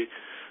surgery.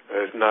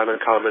 It's not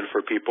uncommon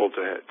for people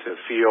to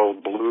feel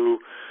blue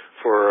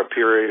for a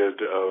period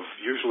of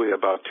usually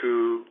about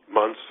 2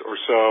 months or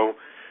so.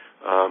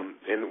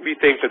 And we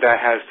think that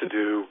has to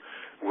do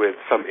with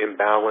some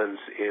imbalance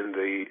in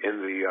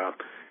the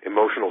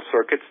emotional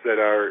circuits that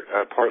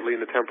are partly in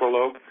the temporal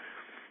lobe,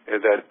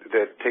 and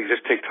that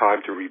just take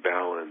time to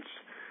rebalance.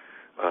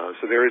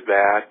 So there is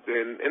that,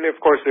 and of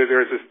course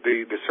there's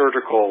the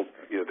surgical,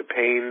 the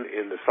pain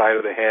in the side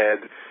of the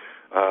head,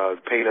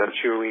 pain on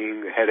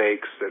chewing,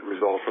 headaches that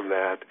result from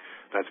that.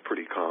 That's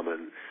pretty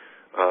common,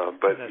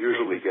 but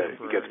usually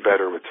gets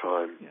better with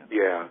time.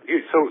 Yeah.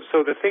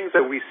 So the things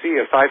that we see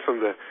aside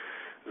from the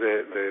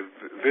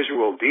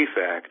visual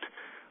defect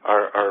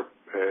are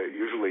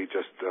usually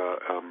just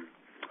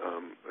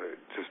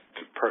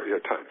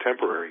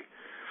temporary.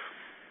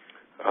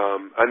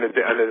 On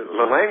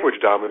the language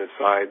dominant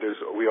side,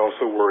 we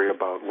also worry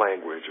about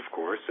language, of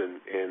course,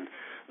 and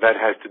that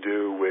has to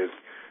do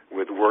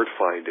with word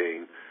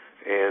finding.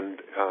 And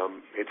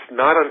it's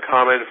not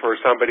uncommon for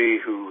somebody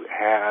who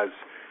has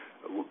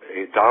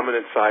a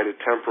dominant-sided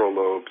temporal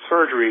lobe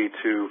surgery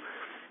to,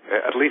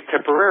 at least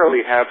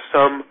temporarily, have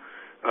some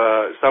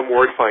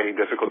word-finding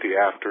difficulty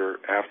after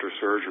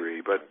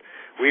surgery. But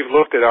we've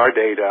looked at our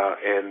data,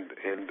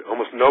 and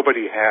almost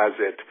nobody has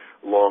it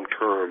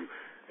long-term.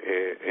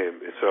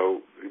 And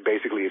so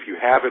basically, if you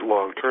have it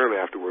long-term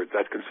afterwards,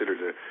 that's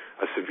considered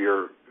a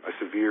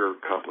severe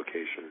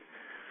complication.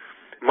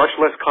 Much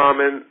less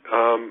common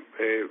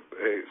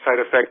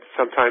side effect,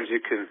 sometimes you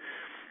can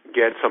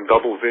get some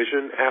double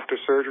vision after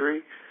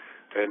surgery,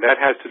 and that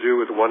has to do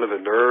with one of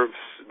the nerves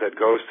that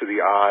goes to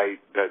the eye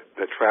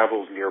that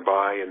travels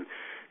nearby and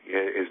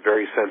is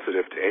very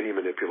sensitive to any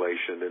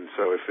manipulation. And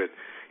so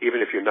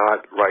even if you're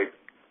not right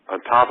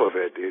on top of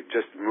it,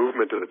 just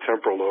movement of the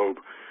temporal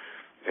lobe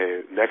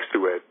next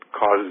to it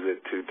causes it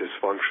to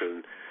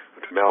dysfunction,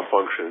 to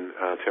malfunction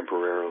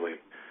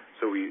temporarily.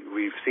 So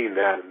we've seen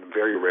that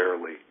very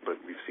rarely, but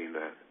we've seen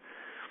that.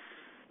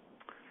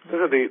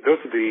 Those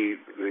are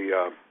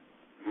the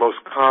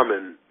most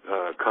common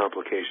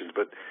complications,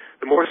 but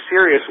the more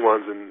serious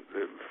ones, and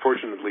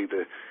fortunately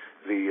the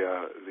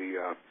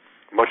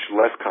much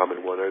less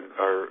common one,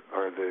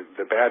 are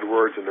the bad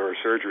words in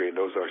neurosurgery, and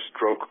those are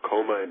stroke,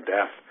 coma, and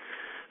death.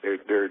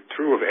 They're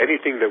true of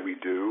anything that we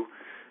do,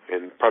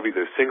 and probably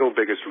the single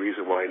biggest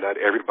reason why not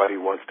everybody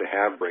wants to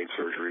have brain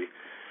surgery.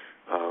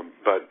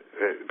 But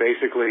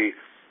basically,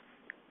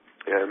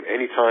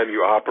 anytime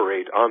you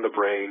operate on the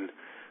brain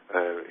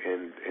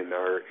and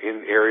are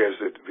in areas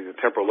that the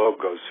temporal lobe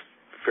goes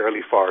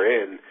fairly far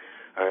in,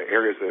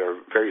 areas that are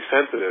very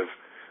sensitive,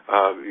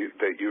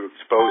 that you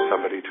expose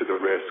somebody to the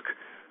risk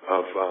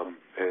of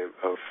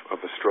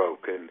a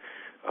stroke. And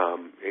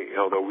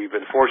although we've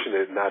been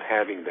fortunate in not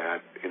having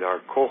that in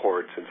our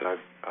cohort since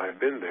I've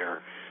been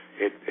there,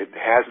 it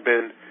has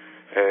been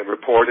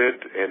reported,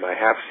 and I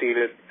have seen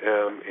it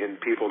in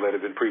people that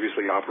have been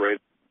previously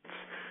operated.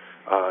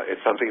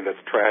 It's something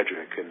that's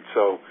tragic, and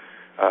so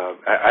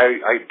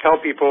I tell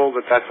people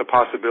that that's a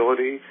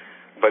possibility.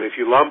 But if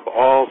you lump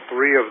all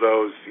three of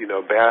those,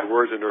 bad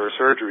words in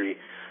neurosurgery,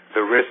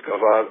 the risk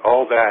of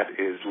all that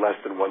is less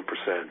than 1%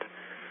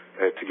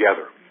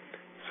 together.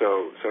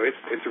 So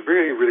it's a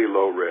really, really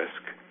low risk,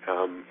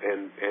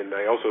 and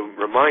I also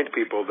remind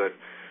people that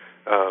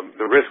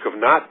the risk of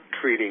not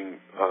treating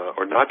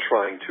or not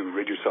trying to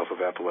rid yourself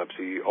of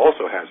epilepsy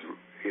also has,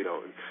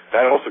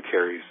 that also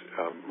carries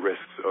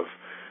risks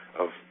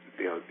of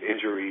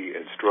injury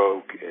and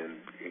stroke and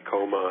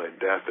coma and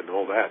death and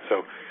all that.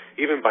 So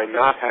even by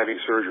not having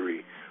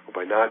surgery or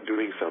by not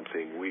doing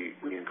something, we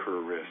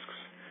incur risks.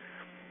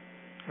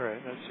 Right,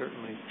 that's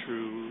certainly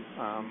true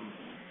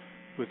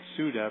with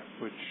SUDEP,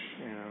 which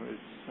is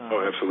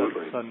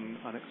absolutely. Sudden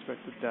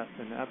unexpected death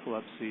in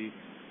epilepsy,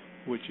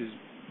 which is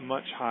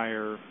much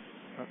higher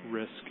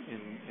risk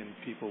in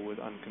people with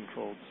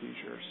uncontrolled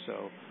seizures.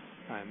 So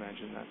I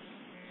imagine that's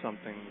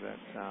something that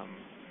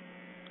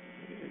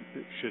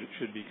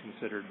should be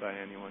considered by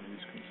anyone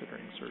who's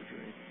considering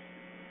surgery.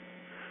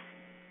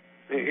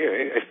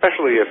 Yeah,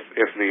 especially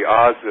if the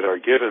odds that are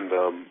given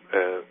them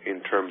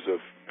in terms of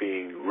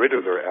being rid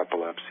of their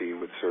epilepsy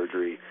with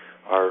surgery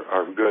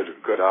are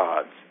good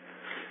odds.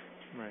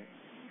 Right.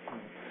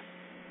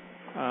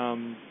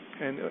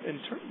 And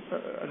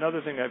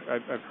another thing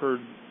I've heard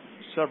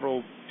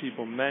several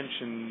people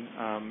mention,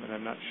 and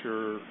I'm not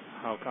sure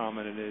how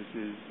common it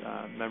is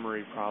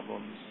memory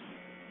problems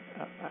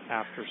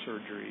after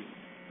surgery.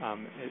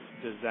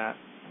 Is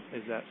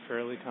that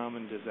fairly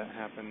common? Does that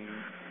happen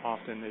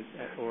often,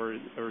 or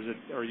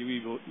are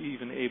you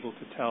even able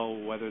to tell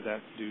whether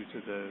that's due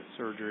to the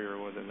surgery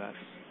or whether that's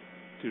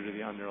due to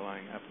the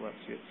underlying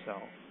epilepsy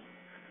itself?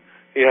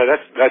 Yeah,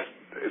 that's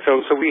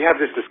so we have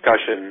this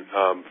discussion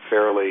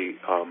fairly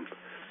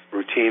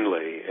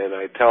routinely, and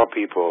I tell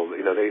people,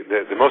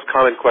 the most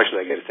common question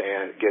I get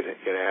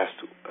asked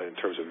in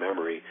terms of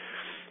memory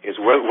is,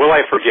 will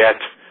I forget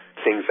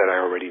things that I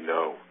already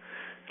know,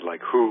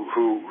 like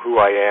who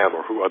I am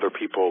or who other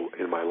people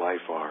in my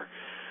life are?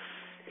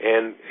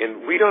 And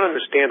we don't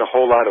understand a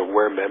whole lot of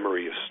where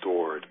memory is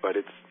stored, but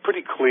it's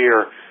pretty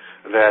clear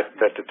that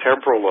the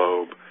temporal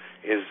lobe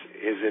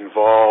is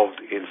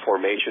involved in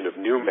formation of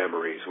new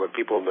memories, what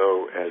people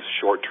know as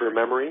short-term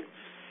memory.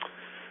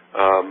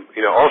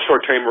 All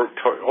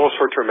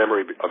short-term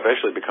memory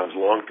eventually becomes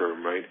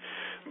long-term, right?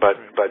 But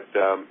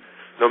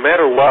no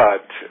matter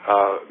what,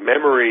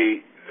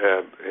 memory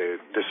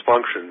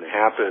dysfunction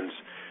happens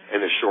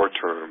in the short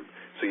term.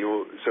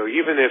 So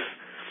even if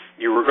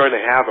you were going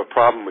to have a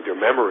problem with your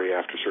memory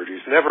after surgery,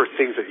 it's never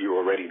things that you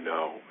already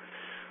know.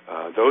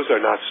 Those are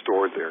not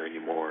stored there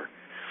anymore.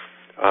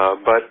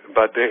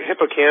 But the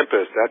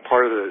hippocampus, that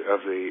part of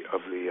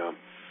the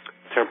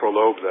temporal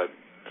lobe that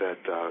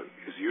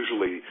is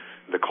usually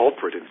the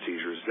culprit in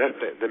seizures,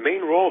 the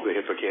main role of the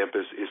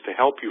hippocampus is to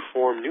help you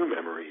form new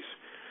memories.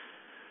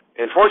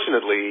 And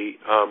fortunately,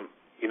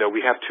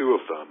 we have two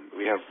of them.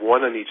 We have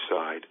one on each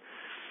side.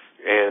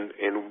 And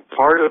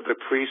part of the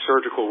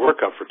pre-surgical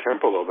workup for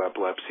temporal lobe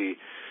epilepsy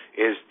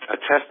is a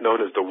test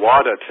known as the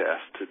WADA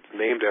test. It's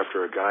named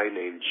after a guy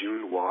named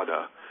June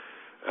WADA,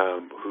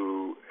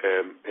 who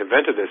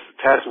invented this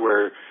test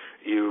where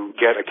you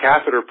get a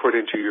catheter put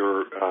into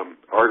your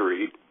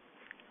artery,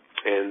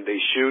 and they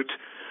shoot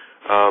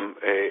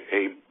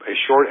a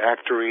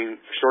short-acting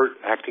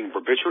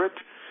barbiturate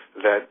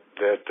that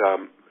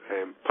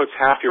puts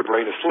half your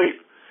brain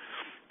asleep,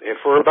 and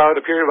for about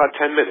a period of about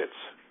 10 minutes.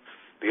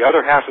 The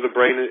other half of the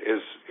brain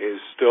is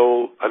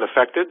still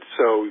unaffected,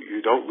 so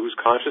you don't lose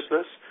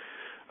consciousness,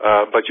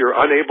 but you're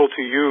unable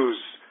to use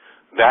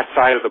that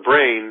side of the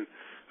brain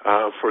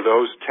for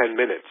those 10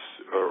 minutes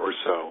or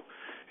so.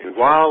 And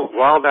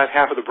while that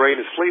half of the brain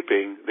is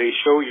sleeping, they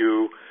show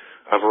you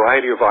a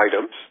variety of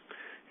items,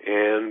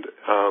 and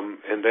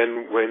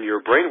then when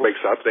your brain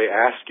wakes up, they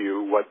ask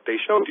you what they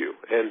showed you.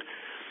 And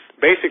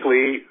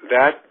basically,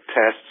 that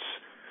tests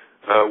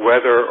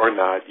whether or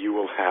not you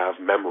will have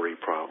memory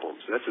problems.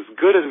 That's as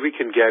good as we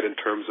can get in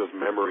terms of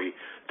memory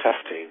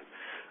testing.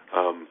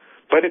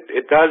 But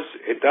it does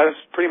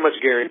pretty much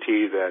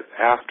guarantee that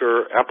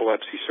after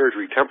epilepsy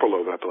surgery, temporal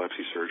lobe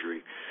epilepsy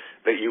surgery,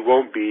 that you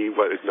won't be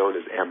what is known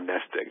as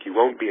amnestic. You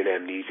won't be an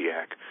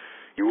amnesiac.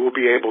 You will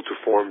be able to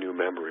form new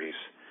memories.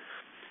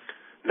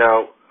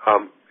 Now,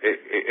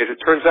 as it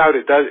turns out,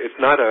 it's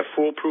not a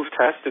foolproof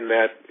test in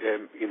that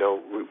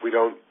we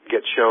don't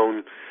get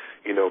shown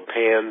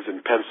pans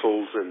and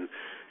pencils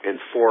and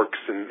forks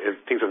and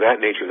things of that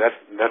nature.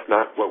 That's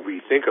not what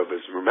we think of as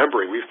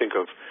remembering. We think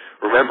of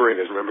remembering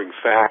as remembering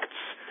facts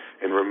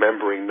and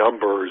remembering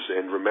numbers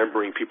and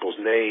remembering people's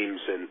names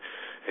and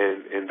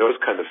those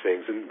kind of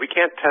things. And we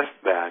can't test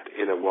that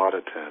in a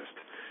WADA test.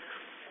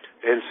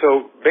 And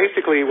so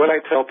basically what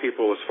I tell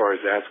people as far as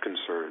that's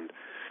concerned,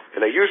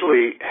 and I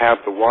usually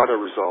have the WADA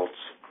results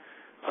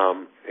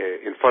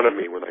in front of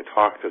me when I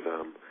talk to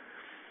them,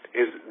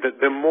 is that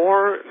the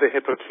more the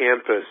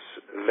hippocampus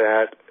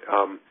that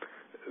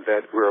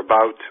we're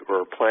about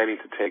or planning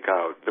to take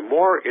out, the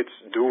more it's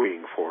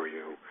doing for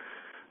you,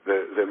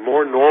 the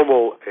more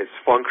normal its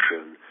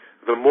function,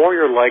 the more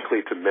you're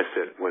likely to miss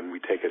it when we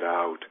take it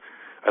out,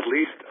 at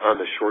least on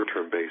a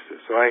short-term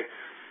basis. So I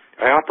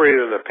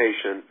operated on a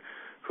patient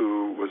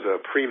who was a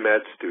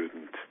pre-med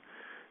student,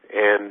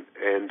 and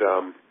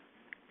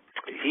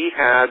he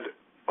had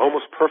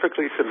almost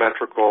perfectly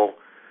symmetrical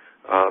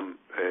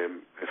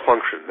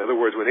function. In other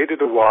words, when they did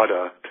the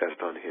WADA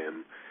test on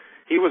him,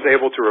 he was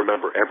able to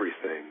remember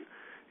everything,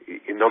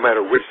 no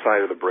matter which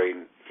side of the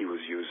brain he was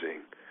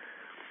using.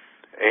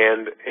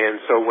 And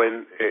so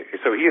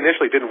he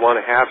initially didn't want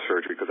to have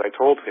surgery because I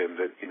told him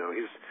that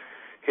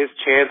his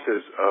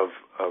chances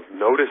of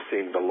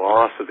noticing the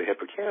loss of the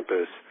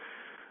hippocampus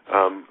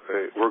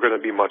were going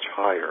to be much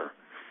higher.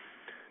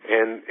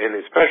 And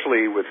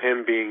especially with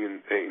him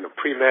being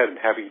pre-med and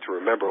having to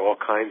remember all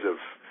kinds of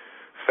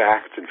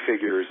facts and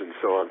figures and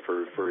so on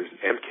for his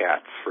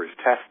MCATs, for his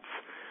tests,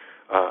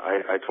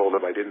 I told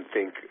him I didn't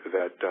think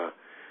that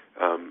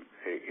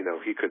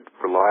he could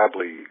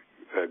reliably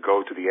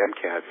go to the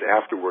MCATs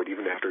afterward,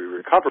 even after he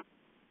recovered,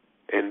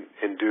 and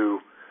do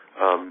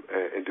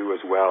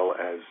as well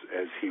as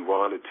he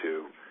wanted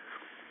to.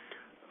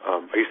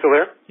 Are you still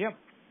there? Yeah.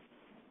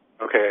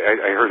 Okay,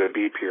 I heard a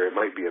beep here. It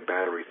might be a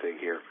battery thing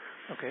here.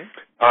 Okay.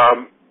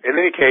 In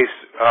any case,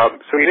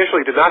 so he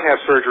initially did not have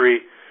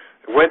surgery,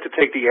 went to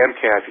take the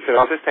MCATs. He said,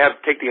 I'll just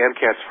take the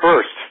MCATs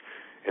first,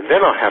 and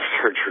then I'll have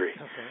surgery.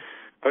 Okay.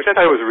 Which I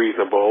thought was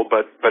reasonable,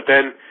 but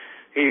then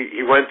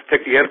he went to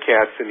take the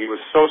MCATs, and he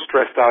was so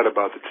stressed out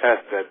about the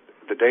test that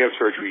the day of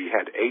surgery he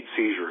had 8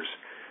 seizures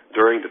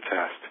during the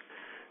test,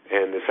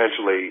 and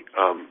essentially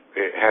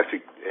had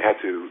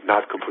to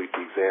not complete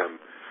the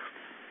exam.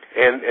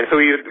 And so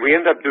we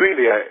ended up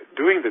doing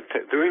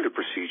the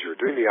procedure,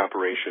 doing the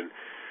operation,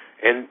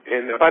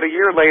 and about a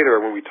year later,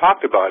 when we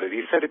talked about it,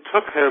 he said it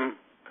took him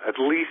at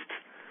least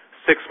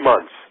 6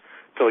 months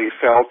till he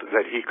felt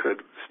that he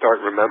could start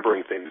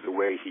remembering things the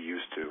way he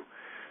used to.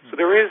 So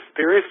there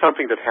is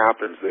something that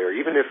happens there,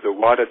 even if the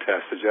WADA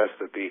test suggests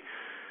that the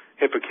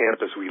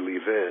hippocampus we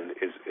leave in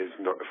is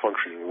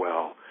functioning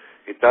well.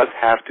 It does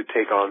have to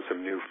take on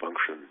some new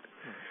function.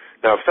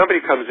 Now, if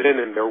somebody comes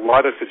in and their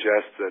WADA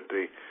suggests that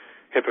the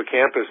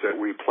hippocampus that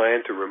we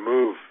plan to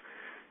remove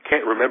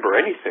can't remember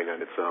anything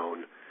on its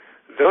own,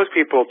 those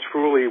people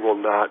truly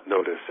will not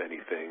notice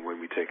anything when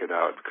we take it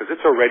out because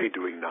it's already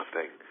doing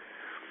nothing.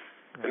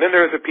 And then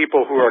there's the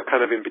people who are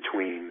kind of in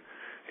between.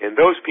 And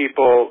those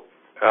people,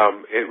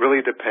 it really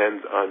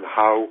depends on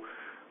how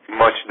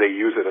much they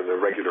use it on a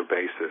regular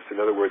basis. In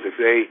other words, if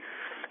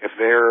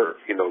they're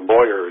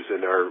lawyers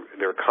and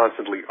they're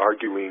constantly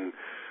arguing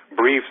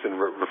briefs and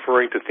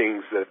referring to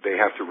things that they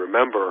have to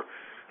remember,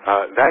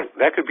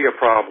 that could be a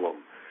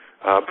problem.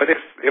 But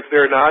if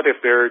they're not, if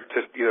they're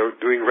just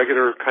doing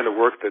regular kind of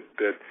work that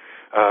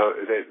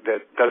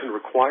doesn't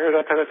require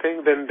that kind of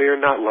thing, then they're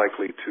not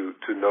likely to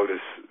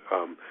notice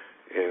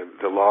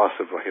the loss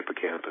of a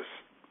hippocampus.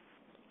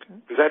 Okay.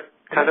 Does that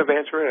kind of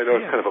answer it? I know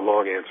it's kind of a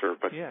long answer,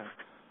 but yeah.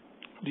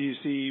 Do you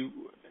see,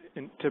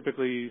 and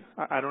typically,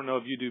 I don't know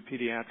if you do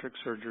pediatric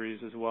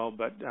surgeries as well,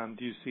 but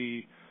do you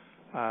see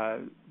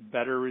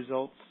better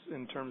results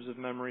in terms of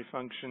memory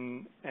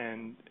function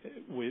and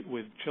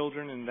with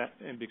children,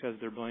 and because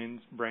their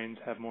brains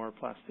have more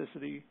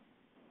plasticity?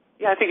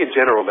 Yeah, I think in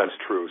general that's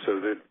true. So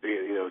that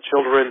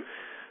children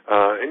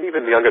and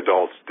even young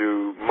adults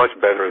do much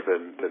better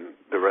than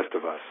the rest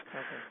of us.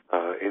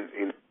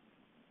 Okay.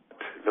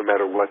 No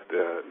matter what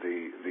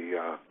the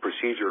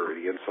procedure or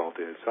the insult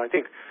is. So I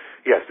think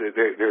yes,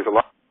 there's a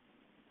lot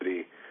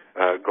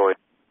of going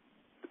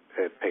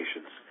at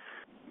patients.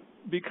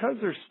 Because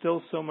there's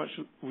still so much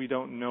we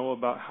don't know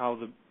about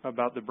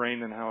about the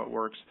brain and how it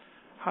works,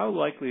 how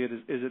likely is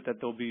it that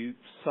there'll be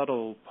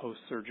subtle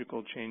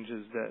post-surgical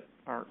changes that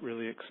aren't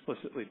really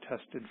explicitly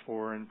tested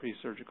for in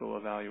pre-surgical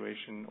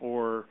evaluation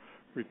or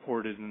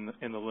reported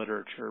in the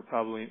literature?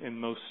 Probably in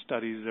most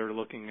studies they're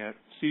looking at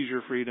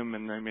seizure freedom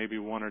and there may be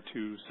one or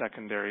two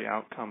secondary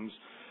outcomes,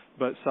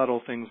 but subtle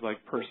things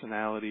like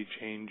personality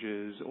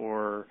changes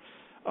or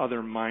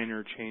other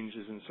minor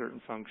changes in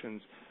certain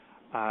functions.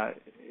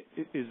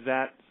 Is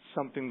that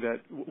something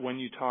that when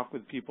you talk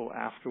with people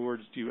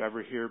afterwards, do you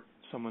ever hear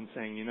someone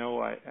saying,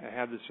 I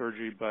had the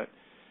surgery, but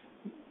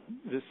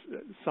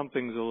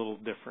something's a little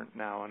different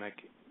now, and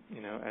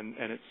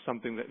and it's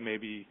something that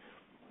maybe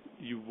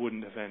you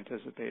wouldn't have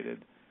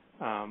anticipated?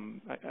 I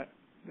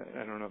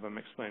don't know if I'm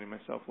explaining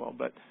myself well,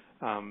 but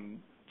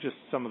just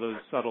some of those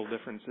subtle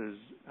differences,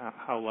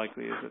 how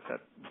likely is it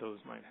that those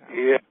might happen?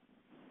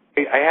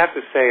 Yeah, I have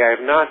to say I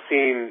have not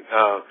seen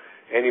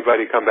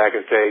anybody come back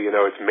and say,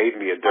 it's made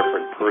me a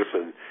different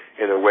person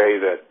in a way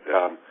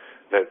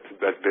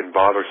that's been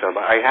bothersome.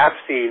 I have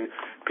seen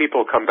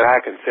people come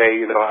back and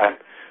say,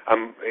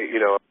 I'm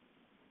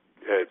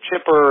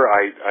chipper.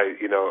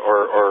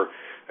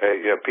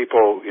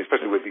 People,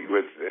 especially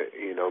with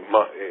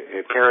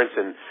parents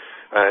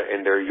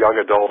and their young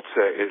adults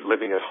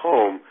living at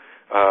home,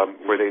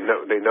 where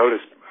they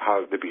notice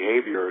how the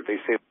behavior they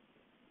say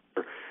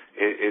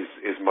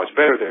is much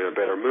better. They're in a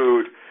better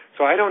mood.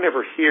 So I don't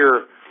ever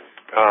hear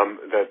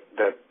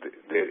that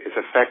it's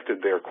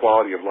affected their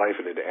quality of life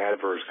in an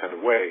adverse kind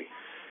of way.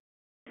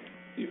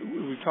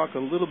 We've talked a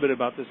little bit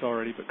about this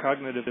already, but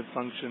cognitive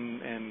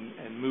function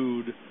and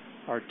mood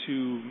are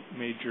two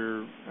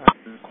major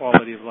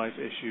quality of life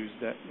issues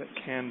that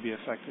can be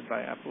affected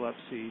by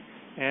epilepsy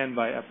and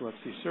by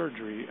epilepsy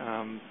surgery.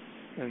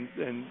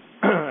 And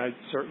I've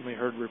certainly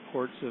heard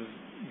reports of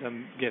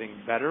them getting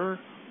better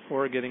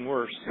or getting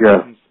worse.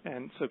 Yeah.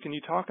 And so can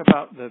you talk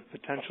about the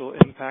potential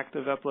impact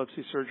of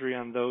epilepsy surgery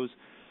on those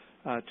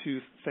two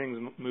things,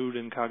 mood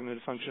and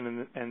cognitive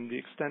function, and the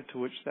extent to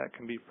which that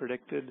can be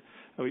predicted?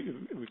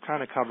 We've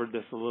kind of covered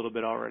this a little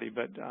bit already,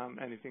 but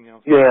anything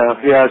else?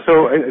 Yeah.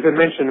 So as I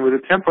mentioned, with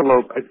a temporal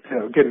lobe,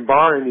 again,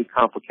 bar any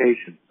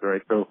complications,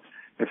 right? So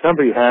if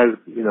somebody has,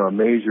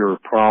 major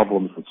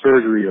problems with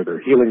surgery or their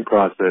healing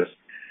process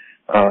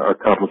or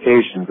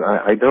complications,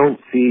 I don't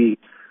see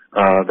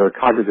their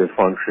cognitive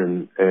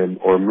function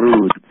or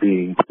mood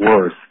being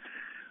worse.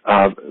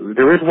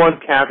 There is one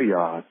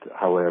caveat,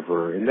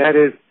 however, and that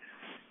is,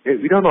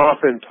 we don't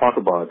often talk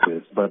about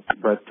this, but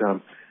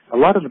a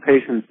lot of the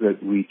patients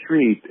that we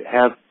treat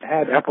have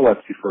had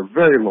epilepsy for a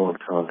very long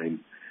time,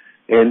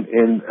 and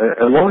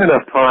a long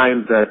enough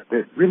time that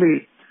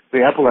really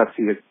the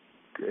epilepsy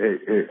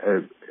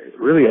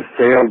really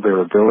assailed their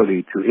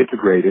ability to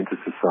integrate into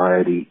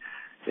society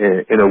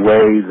in a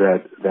way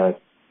that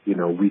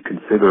we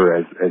consider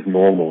as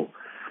normal.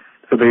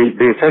 So they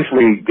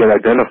essentially get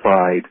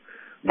identified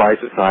by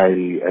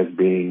society as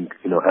being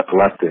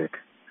epileptic.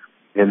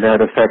 And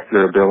that affects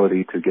their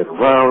ability to get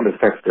around,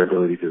 affects their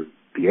ability to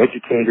be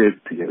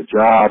educated, to get a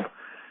job,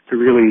 to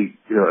really,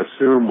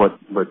 assume what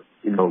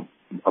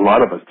a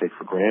lot of us take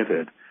for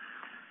granted.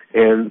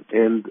 And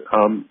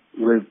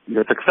with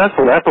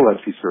successful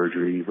epilepsy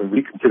surgery, when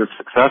we consider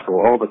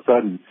successful, all of a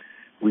sudden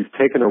we've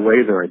taken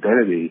away their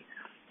identity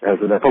as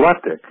an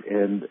epileptic.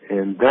 And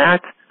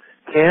that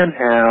can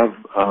have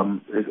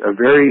a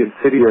very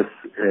insidious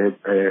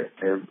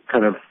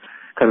kind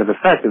of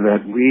effect in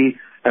that we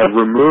have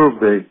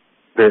removed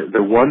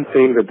the one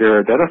thing that they're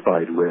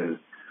identified with,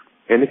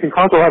 and it can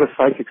cause a lot of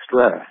psychic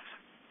stress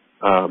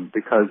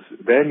because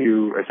then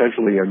you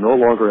essentially are no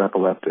longer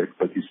epileptic,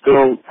 but you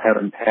still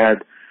haven't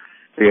had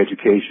the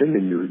education,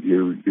 and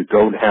you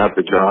don't have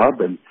the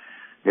job,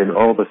 and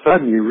all of a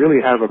sudden you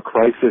really have a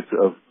crisis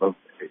of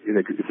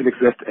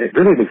it's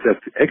really an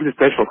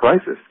existential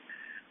crisis,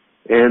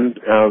 and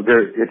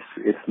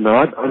it's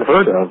not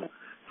unheard of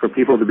for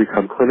people to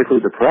become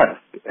clinically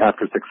depressed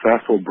after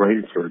successful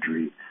brain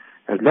surgery.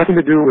 It has nothing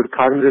to do with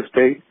cognitive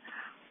state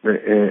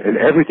and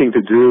everything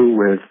to do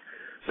with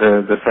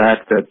the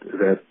fact that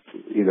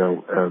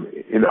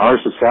in our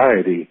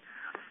society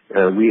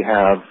we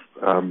have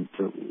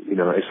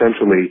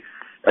essentially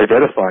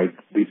identified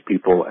these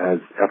people as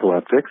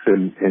epileptics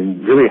and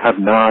really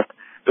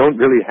don't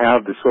really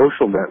have the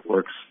social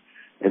networks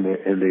and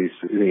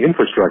the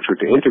infrastructure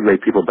to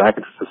integrate people back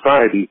into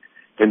society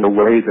in a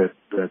way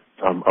that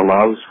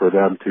allows for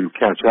them to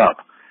catch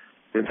up.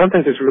 And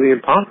sometimes it's really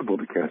impossible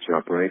to catch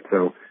up, right?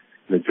 So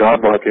in the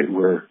job market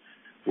where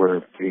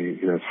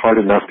it's hard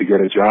enough to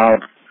get a job,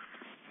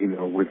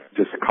 with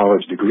just a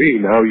college degree,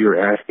 now you're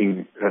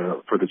asking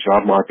for the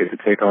job market to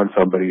take on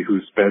somebody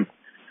who's spent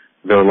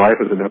their life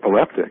as an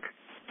epileptic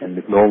and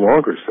is no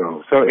longer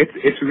so. So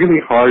it's really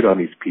hard on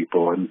these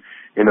people, and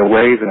in a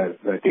way that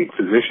I think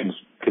physicians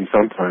can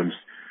sometimes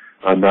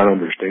not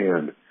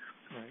understand.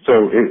 Right.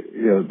 So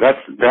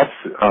that's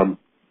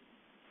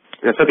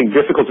something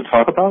difficult to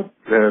talk about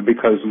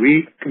because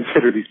we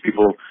consider these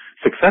people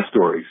success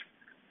stories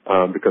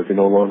because they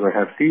no longer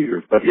have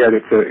seizures, but yet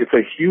it's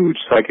a huge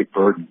psychic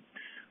burden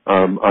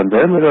on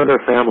them and on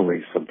their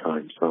families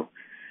sometimes. So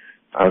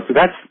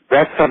that's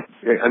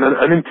an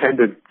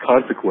unintended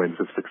consequence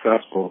of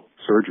successful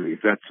surgery. If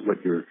that's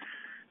what you're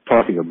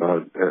talking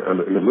about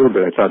in a little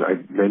bit, I thought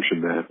I'd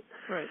mention that.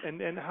 Right,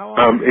 and how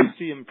often do you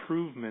see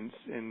improvements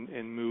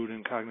in mood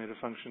and cognitive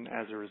function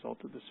as a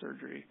result of the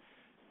surgery?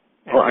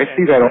 I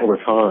see that all the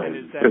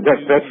time.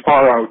 That's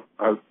far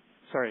out.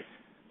 Sorry.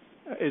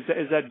 Is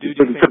that due,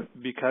 do you think,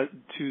 because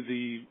to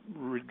the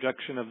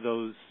reduction of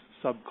those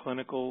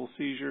subclinical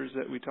seizures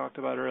that we talked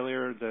about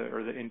earlier,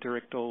 or the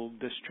interictal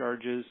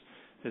discharges?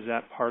 Is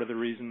that part of the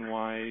reason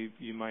why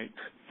you might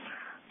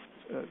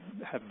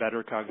have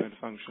better cognitive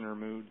function or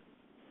mood?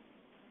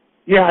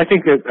 Yeah, I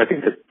think that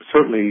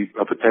certainly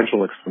a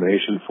potential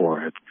explanation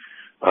for it.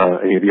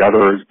 The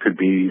others could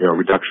be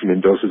reduction in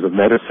doses of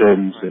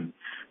medicines and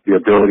the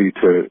ability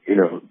to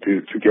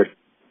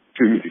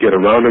get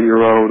around on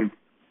your own,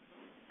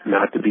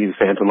 not to be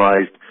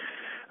infantilized,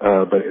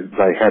 but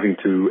by having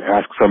to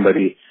ask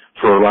somebody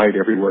for a ride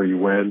everywhere you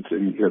went,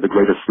 and the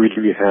greater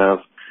freedom you have.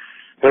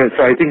 And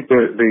so I think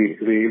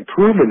the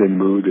improvement in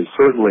mood is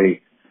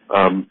certainly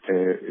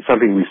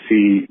something we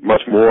see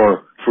much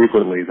more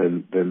frequently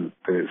than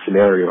the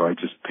scenario I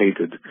just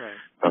painted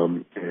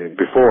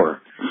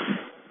before.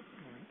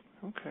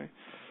 Okay.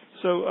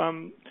 So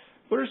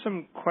what are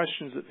some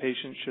questions that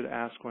patients should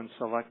ask when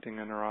selecting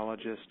a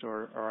neurologist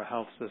or a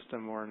health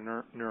system or a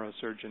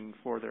neurosurgeon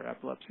for their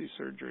epilepsy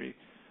surgery?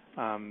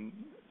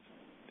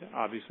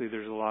 Obviously,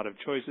 there's a lot of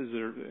choices.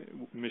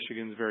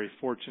 Michigan's very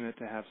fortunate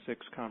to have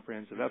 6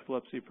 comprehensive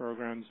epilepsy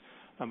programs.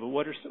 But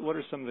what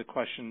are some of the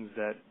questions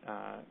that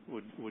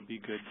would be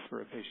good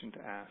for a patient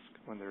to ask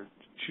when they're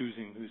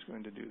choosing who's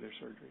going to do their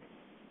surgery?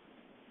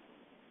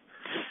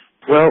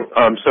 Well,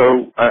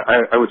 so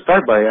I would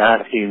start by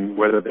asking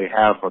whether they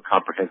have a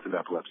comprehensive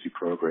epilepsy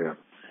program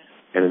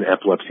and an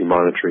epilepsy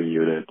monitoring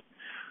unit.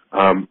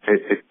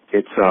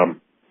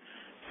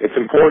 It's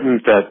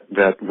important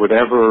that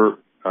whatever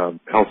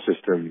health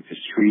system is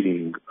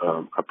treating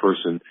a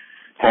person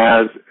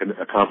has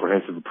a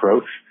comprehensive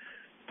approach,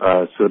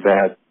 so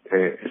that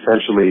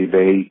essentially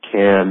they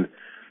can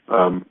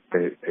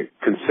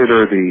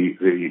consider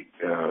the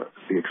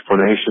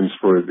explanations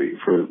for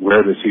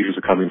where the seizures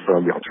are coming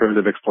from, the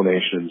alternative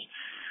explanations,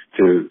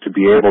 to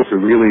be able to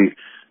really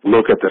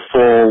look at the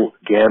full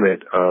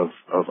gamut of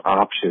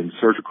options,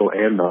 surgical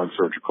and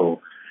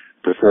non-surgical,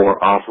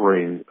 before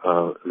offering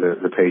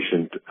the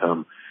patient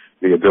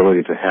the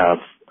ability to have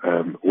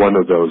one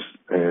of those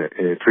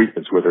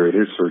treatments, whether it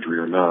is surgery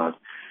or not.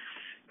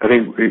 I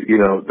think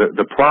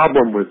the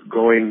problem with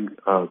going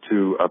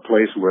to a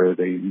place where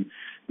they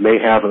may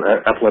have an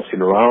epilepsy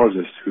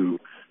neurologist who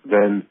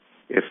then,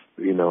 if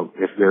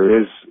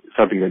there is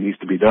something that needs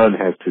to be done,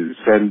 has to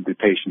send the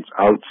patients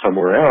out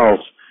somewhere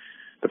else.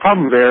 The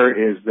problem there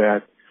is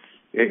that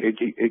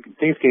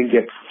things can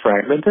get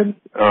fragmented,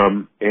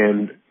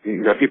 and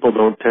people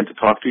don't tend to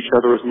talk to each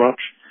other as much,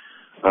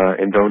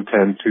 and don't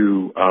tend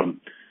to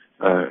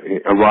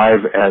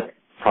arrive at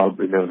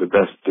probably the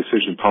best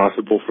decision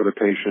possible for the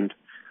patient.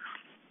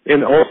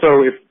 And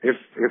also, if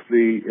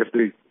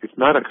it's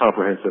not a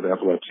comprehensive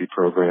epilepsy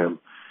program,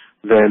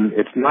 then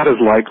it's not as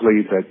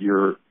likely that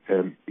you're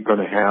going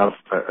to have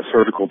a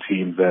surgical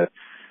team that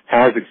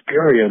has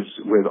experience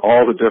with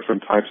all the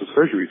different types of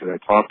surgeries that I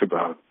talked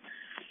about.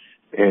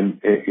 And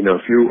if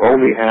you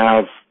only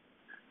have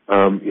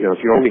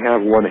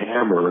one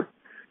hammer,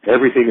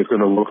 everything is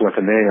going to look like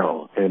a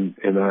nail. And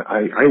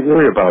I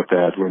worry about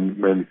that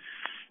when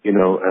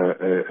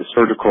a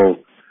surgical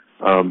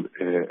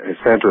a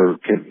center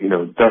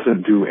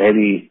doesn't do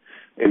any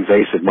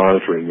invasive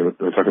monitoring.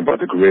 We're talking about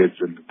the grids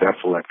and the depth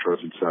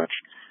electrodes and such.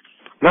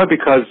 Not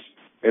because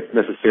it's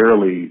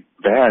necessarily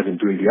bad in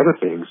doing the other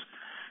things.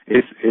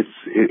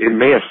 It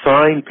may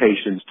assign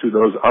patients to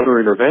those other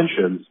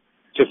interventions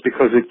just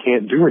because it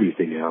can't do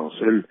anything else.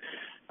 And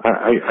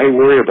I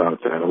worry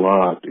about that a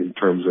lot in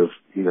terms of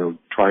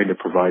trying to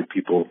provide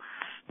people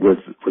with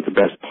the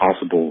best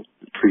possible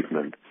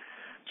treatment.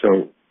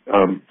 So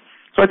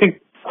I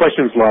think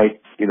questions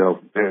like,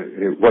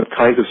 what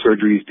kinds of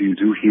surgeries do you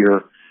do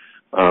here?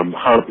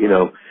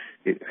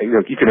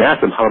 You can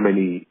ask them how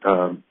many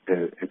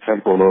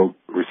temporal lobe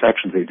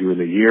resections they do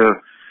in a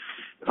year.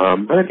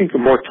 But I think the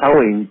more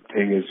telling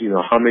thing is,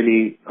 how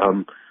many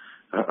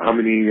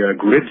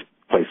grid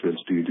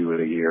placements do you do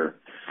in a year?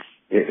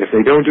 If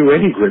they don't do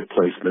any grid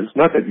placements,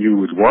 not that you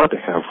would want to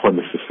have one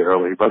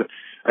necessarily, but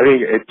I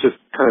think it just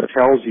kind of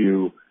tells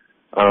you,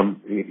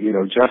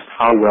 just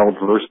how well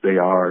versed they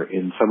are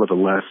in some of the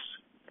less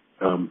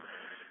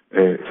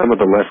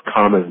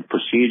common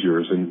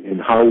procedures,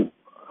 and how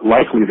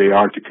likely they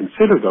are to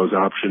consider those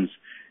options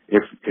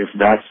if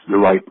that's the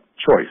right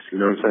choice. You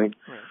know what I'm saying?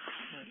 Right.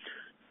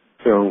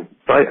 So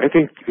I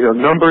think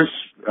numbers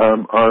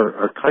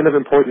are kind of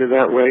important in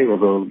that way.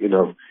 Although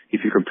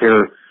if you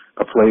compare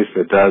a place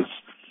that does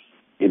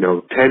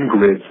 10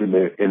 grids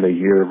in a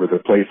year with a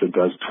place that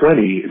does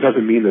 20, it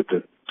doesn't mean that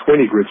the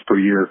 20 grids per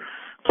year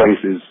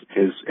place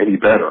is any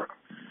better.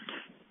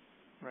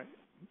 Right.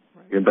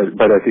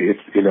 But I think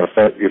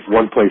if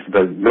one place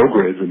does no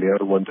grids and the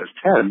other one does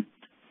 10,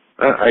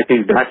 I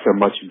think that's a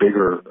much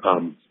bigger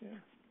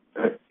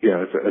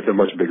it's a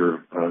much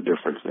bigger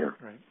difference there.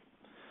 Right.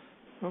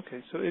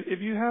 Okay, so if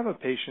you have a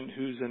patient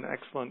who's an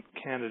excellent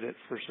candidate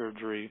for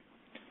surgery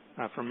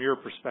from your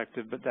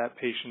perspective, but that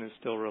patient is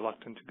still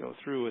reluctant to go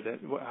through with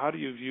it, how do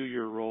you view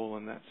your role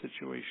in that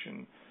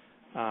situation?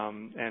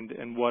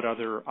 And what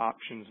other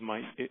options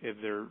might, if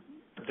they're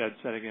dead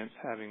set against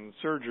having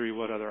surgery,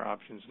 what other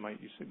options might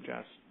you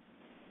suggest?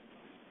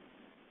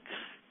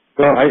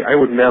 Well, I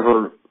would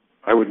never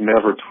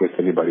twist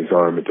anybody's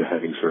arm into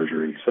having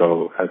surgery.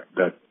 So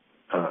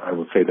I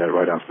would say that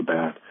right off the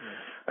bat.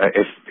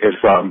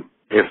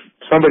 If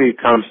somebody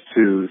comes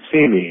to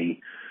see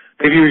me,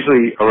 they've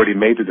usually already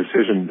made the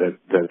decision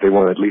that they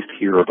want to at least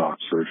hear about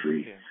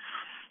surgery.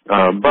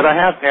 Yeah. But I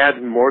have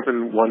had more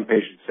than one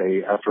patient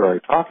say after I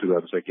talk to them,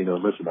 it's like,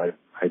 listen,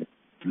 I'm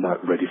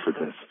not ready for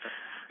this.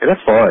 And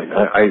that's fine.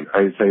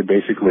 I say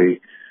basically,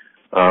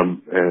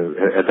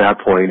 at that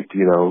point,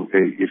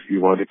 if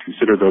you want to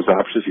consider those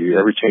options, if you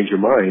ever change your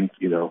mind,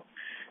 you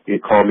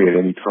call me at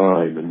any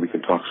time and we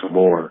can talk some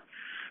more.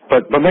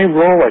 But my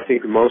role, I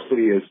think,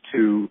 mostly is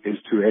to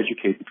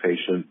educate the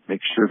patient, make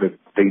sure that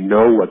they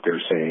know what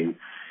they're saying,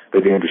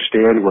 that they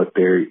understand what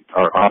they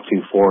are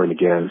opting for and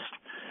against,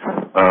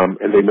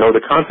 and they know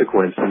the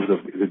consequences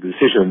of the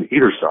decision on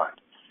either side.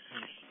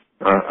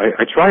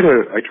 I try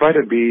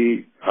to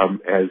be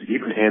as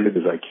even-handed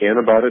as I can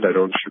about it. I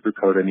don't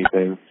sugarcoat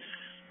anything,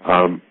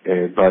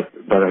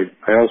 but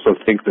I also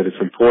think that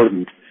it's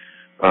important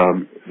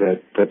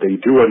that they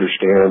do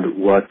understand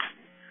what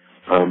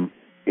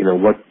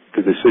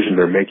the decision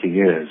they're making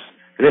is.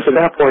 And if at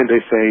that point they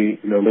say,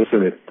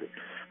 listen,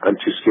 I'm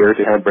too scared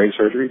to have brain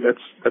surgery,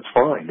 that's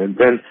fine. And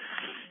then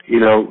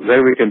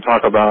we can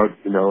talk about,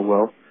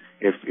 well,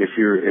 if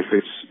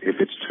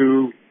it's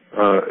too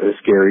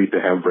scary to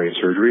have brain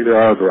surgery, there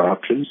are other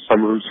options.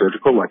 Some of them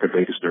surgical, like a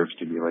vagus nerve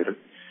stimulator.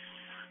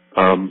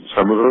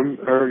 Some of them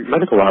are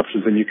medical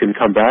options, and you can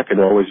come back and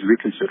always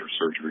reconsider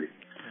surgery.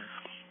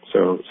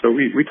 So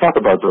we talk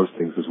about those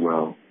things as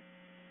well.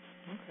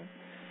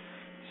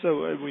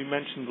 So we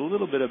mentioned a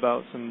little bit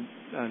about some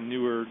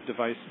newer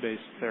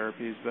device-based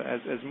therapies, but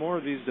as more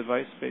of these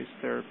device-based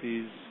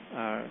therapies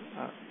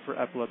for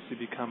epilepsy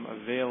become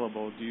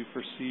available, do you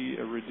foresee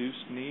a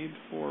reduced need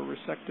for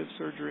resective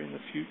surgery in the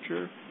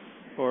future,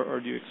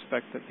 or do you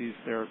expect that these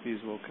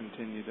therapies will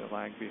continue to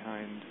lag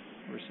behind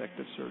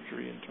resective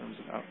surgery in terms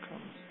of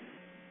outcomes?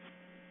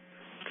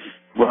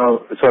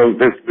 Well, so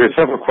there's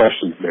several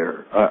questions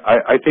there.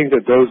 I think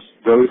that those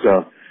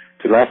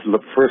to answer the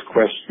first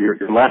question,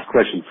 your last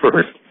question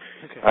first.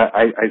 Okay.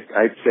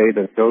 I'd say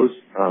that those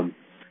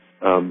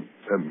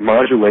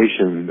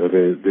modulation of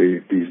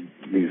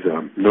these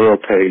neural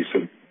pace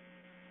and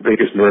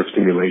vagus nerve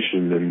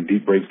stimulation and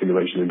deep brain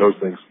stimulation and those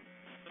things,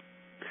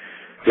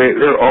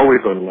 they're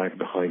always going to lag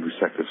behind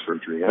resective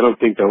surgery. I don't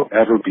think they'll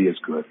ever be as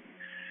good,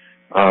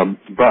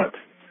 but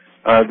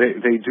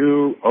they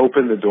do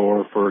open the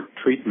door for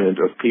treatment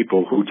of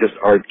people who just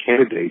aren't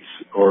candidates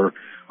or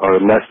are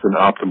less than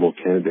optimal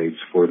candidates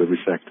for the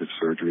resective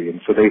surgery.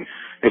 And so they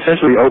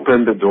essentially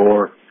open the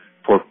door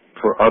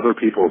for other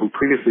people who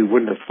previously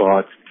wouldn't have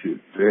thought to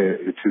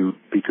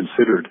be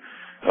considered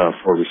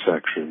for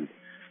resection.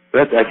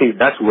 I think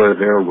that's where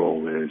their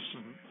role is.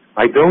 Mm-hmm.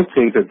 I don't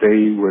think that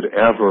they would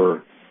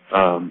ever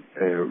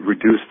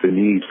reduce the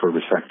need for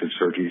resective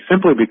surgery,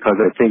 simply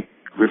because I think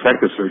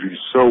resective surgery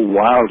is so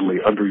wildly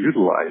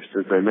underutilized.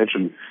 As I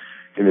mentioned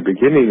in the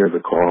beginning of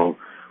the call,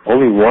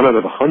 only 1 out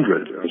of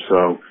 100 or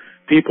so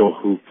people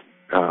who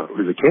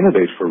is a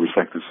candidate for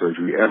resective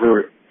surgery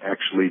ever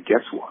actually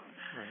gets one.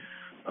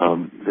 Right.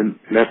 And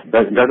that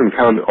doesn't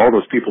count all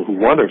those people who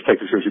want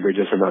resective surgery but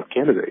just are not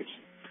candidates.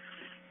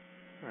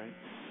 Right.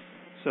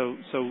 So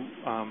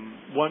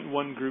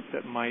one group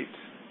that might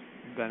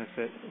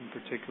benefit in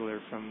particular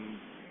from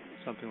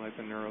something like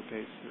the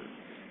neuropace,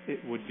 it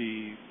would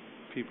be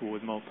people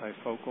with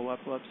multifocal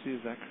epilepsy.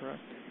 Is that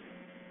correct?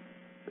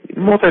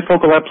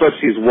 Multifocal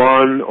epilepsy is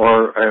one,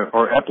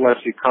 or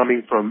epilepsy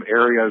coming from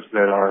areas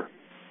that are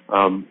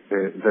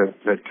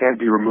that can't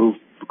be removed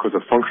because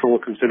of functional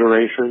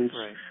considerations.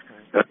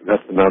 Right.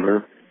 That's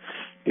another.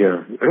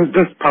 Yeah,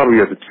 those probably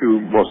are the two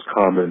most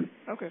common.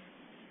 Okay.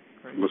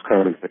 Great. Most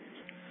common things.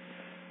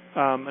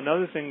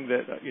 Another thing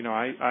that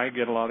I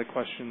get a lot of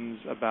questions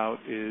about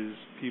is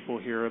people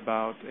hear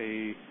about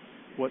a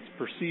what's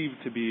perceived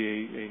to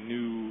be a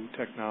new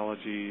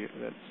technology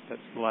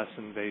that's less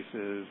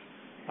invasive,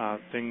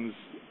 things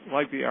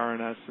like the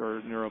RNS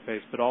or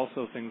NeuroPace, but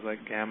also things like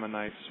gamma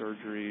knife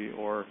surgery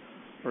or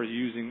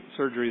using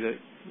surgery that,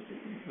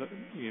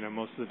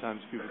 most of the times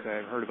people say,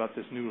 I've heard about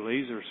this new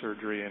laser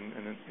surgery, and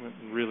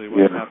really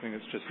what's happening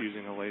is just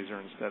using a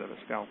laser instead of a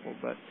scalpel.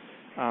 But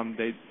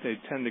they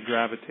tend to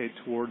gravitate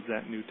towards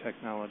that new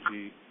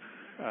technology.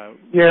 I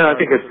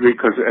think it's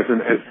because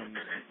and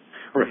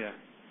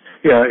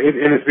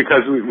it's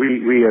because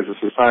we as a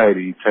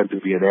society tend to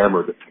be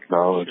enamored with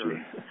technology.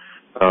 Sure.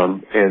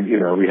 And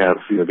we have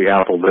the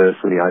Apple this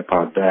and the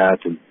iPod that,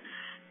 and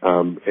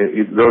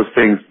those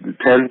things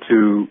tend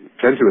to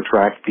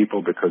attract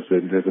people because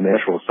there's a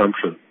natural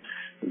assumption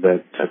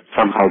that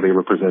somehow they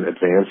represent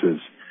advances,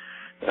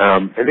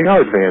 and they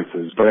are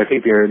advances, but I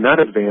think they're not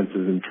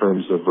advances in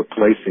terms of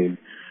replacing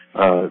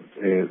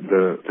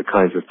the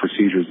kinds of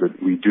procedures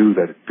that we do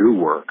that do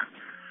work.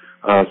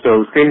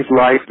 So things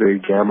like the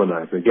gamma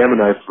knife. The gamma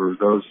knife, for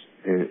those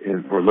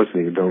who are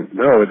listening who don't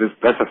know,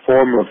 that's a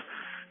form of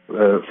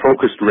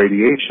focused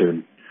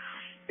radiation,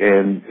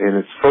 and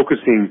it's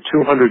focusing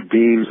 200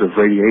 beams of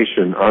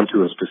radiation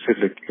onto a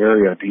specific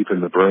area deep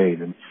in the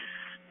brain. And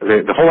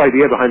the whole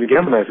idea behind the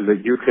gamma knife is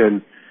that you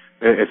can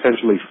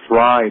essentially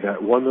fry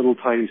that one little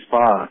tiny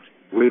spot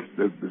with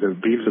the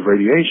beams of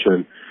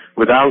radiation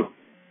without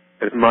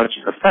as much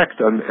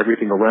effect on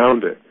everything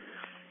around it.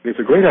 It's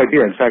a great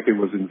idea. In fact, it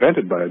was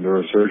invented by a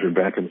neurosurgeon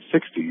back in the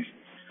 60s.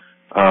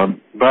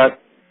 But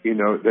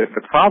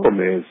the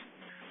problem is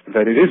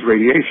that it is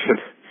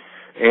radiation.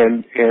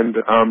 And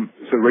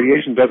so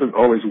radiation doesn't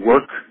always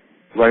work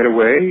right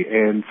away,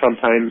 and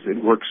sometimes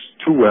it works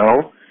too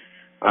well.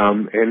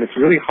 And it's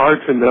really hard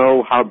to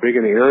know how big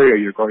an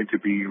area you're going to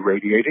be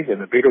radiating,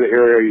 and the bigger the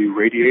area you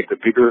radiate, the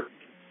bigger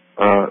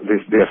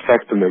the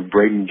effect on the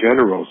brain in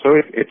general. So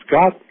it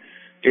got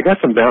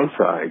some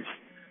downsides.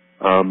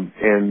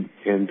 And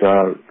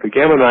the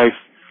gamma knife,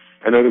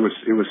 I know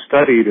it was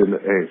studied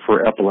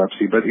for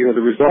epilepsy, but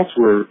the results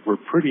were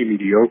pretty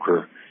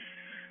mediocre.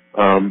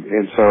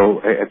 And so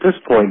at this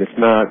point, it's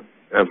not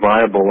a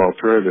viable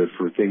alternative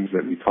for things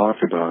that we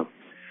talked about.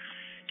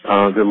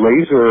 The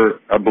laser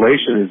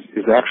ablation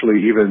is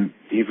actually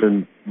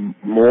even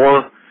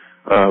more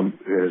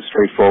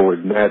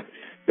straightforward in that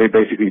they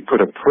basically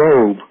put a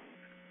probe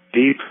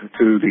deep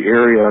to the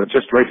area,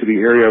 just right to the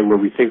area where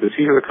we think the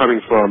seizures are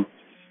coming from,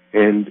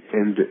 and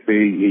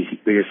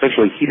they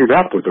essentially heat it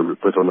up with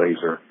a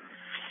laser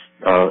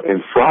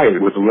and fry it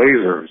with a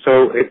laser.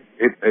 So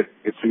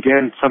it's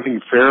again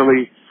something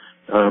fairly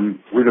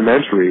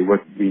rudimentary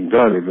what's being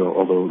done.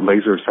 Although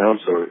laser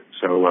sounds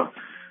so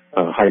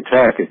high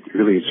tech, it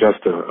really is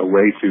just a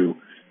way to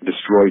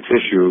destroy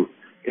tissue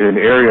in an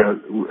area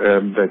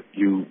that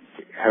you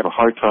have a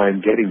hard time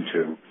getting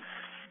to,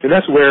 and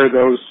that's where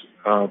those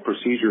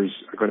procedures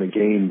are going to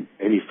gain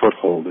any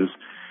foothold. Is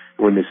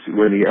when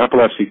the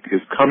epilepsy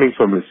is coming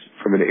from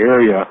an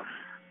area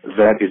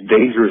that is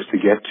dangerous to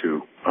get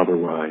to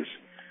otherwise.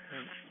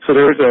 So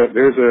there is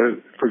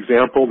for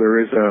example, there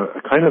is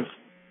a kind of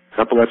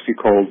epilepsy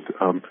called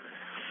a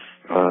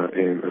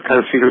kind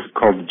of seizures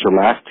called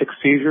gelastic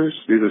seizures.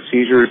 These are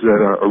seizures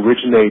that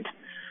originate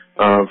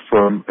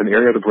from an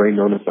area of the brain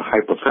known as the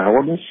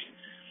hypothalamus,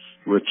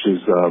 which is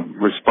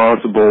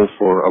responsible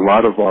for a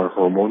lot of our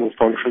hormonal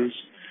functions.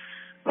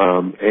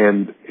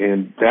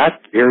 And that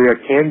area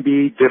can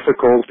be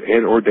difficult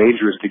and or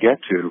dangerous to get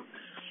to.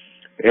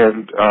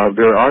 And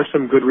there are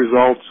some good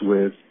results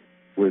with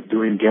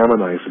doing gamma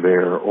knife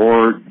there,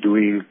 or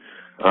doing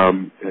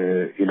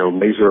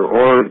laser,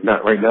 or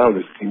not right now,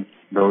 this thing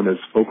known as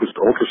focused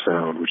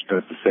ultrasound, which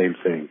does the same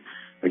thing.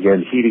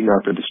 Again, heating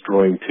up and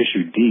destroying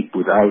tissue deep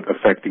without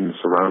affecting the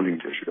surrounding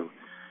tissue.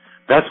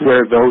 That's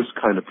where those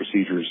kind of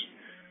procedures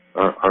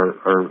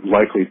are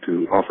likely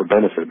to offer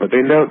benefit, but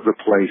they don't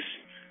replace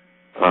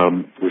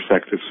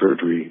resective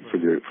surgery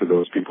for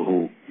those people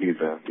who need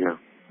that. Yeah.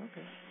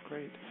 Okay,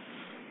 great.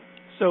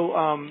 So,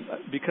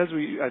 because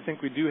I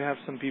think we do have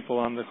some people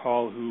on the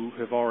call who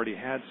have already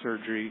had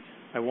surgery,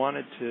 I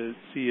wanted to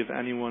see if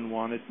anyone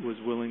was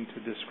willing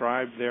to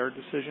describe their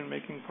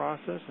decision-making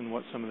process and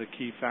what some of the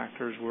key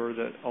factors were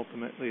that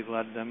ultimately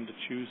led them to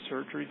choose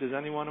surgery. Does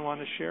anyone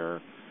want to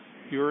share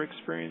your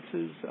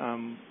experiences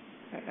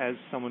as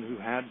someone who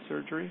had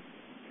surgery?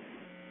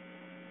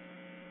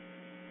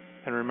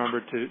 And remember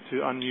to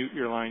unmute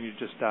your line, you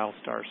just dial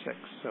 *6.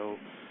 So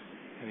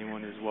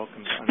anyone is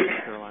welcome to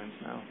unmute their lines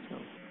now. So.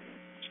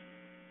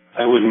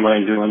 I wouldn't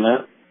mind doing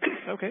that.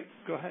 Okay,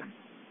 go ahead.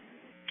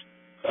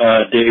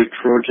 Dave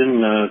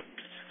Trojan,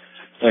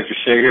 Dr.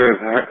 Sagher,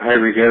 I have high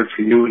regard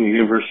for you and the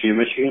University of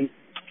Michigan.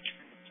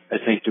 I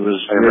think there was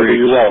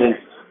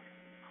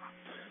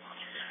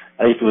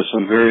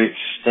some very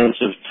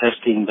extensive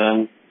testing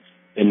done,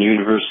 and the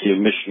University of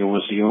Michigan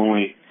was the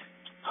only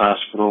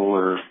hospital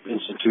or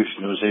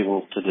institution that was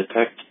able to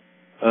detect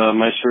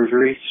my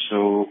surgery.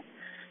 So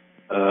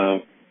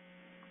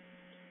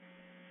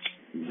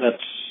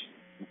that's.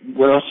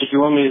 What else did you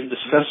want me to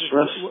discuss,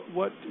 Russ?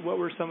 What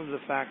were some of the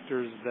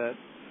factors that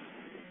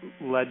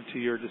led to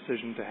your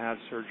decision to have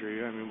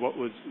surgery? I mean,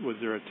 was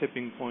there a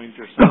tipping point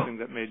or something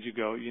that made you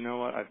go, you know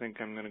what, I think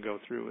I'm going to go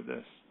through with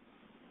this?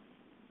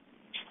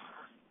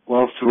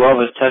 Well, through all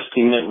the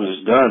testing that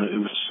was done, it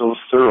was so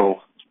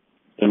thorough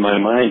in my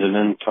mind, and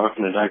then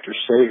talking to Dr.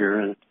 Sagher,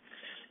 and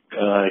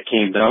it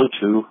came down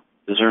to,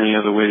 is there any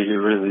other way to get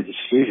rid of these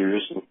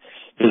seizures? And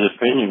his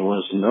opinion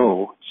was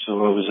no.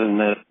 So I was in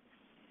that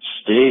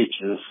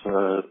stage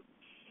of,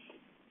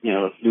 do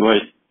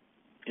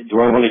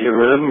I want to get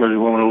rid of them, or do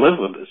I want to live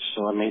with this?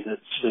 So I made that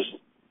decision.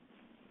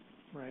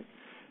 Right.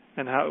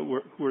 And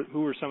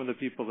who were some of the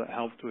people that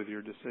helped with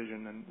your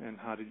decision, and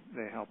how did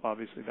they help?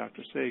 Obviously,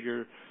 Dr.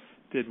 Sagher.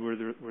 Were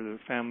there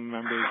family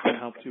members that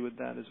helped you with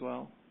that as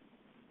well?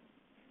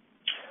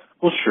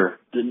 Well, sure.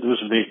 There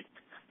was a big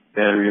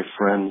battery of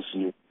friends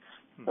and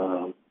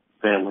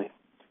family.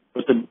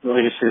 But like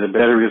I say, the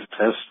battery of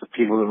tests, the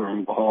people that were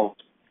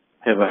involved,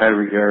 have a high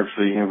regard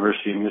for the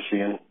University of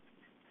Michigan.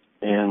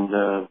 And,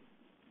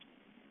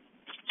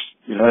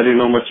 I didn't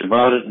know much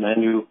about it, and I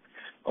knew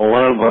a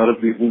lot about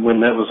it when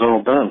that was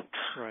all done.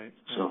 Right.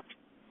 So.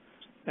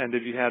 And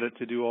if you had it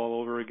to do all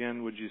over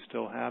again, would you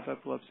still have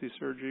epilepsy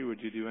surgery?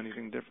 Would you do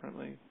anything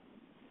differently?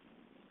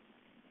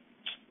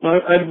 Well,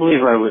 I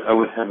believe I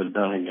would have it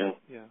done again.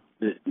 Yeah.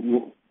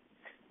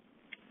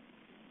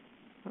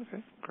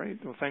 Okay,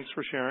 great. Well, thanks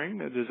for sharing.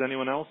 Does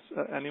anyone else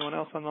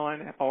on the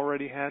line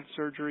already had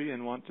surgery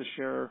and want to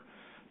share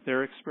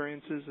their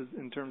experiences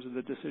in terms of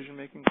the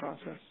decision-making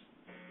process?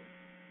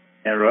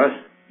 Yeah, Russ?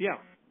 Yeah.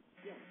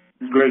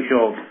 Greg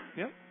Schultz.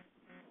 Yep.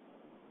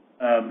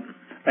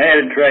 I had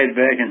it tried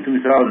back in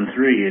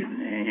 2003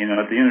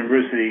 at the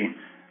University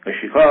of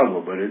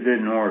Chicago, but it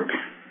didn't work.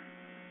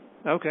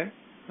 Okay.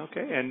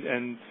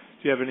 And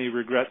do you have any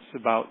regrets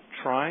about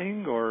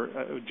trying, or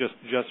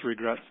just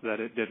regrets that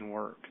it didn't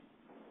work?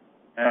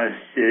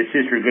 It's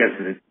just regrets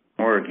that it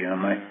didn't work.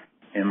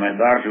 My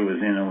doctor was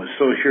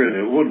so sure that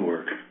it would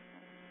work.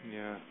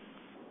 Yeah.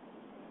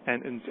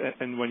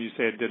 And when you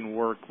say it didn't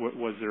work,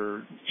 was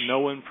there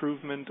no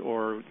improvement,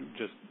 or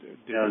just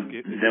there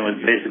was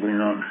basically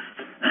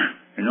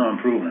no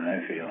improvement,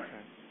 I feel.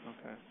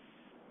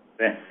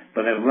 Okay.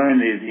 But I've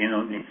learned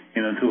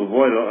to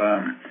avoid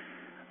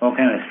all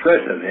kind of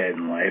stress I've had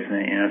in life,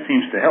 and it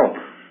seems to help.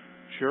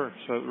 Sure.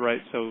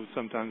 So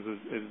sometimes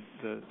if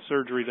the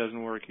surgery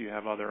doesn't work, you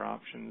have other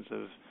options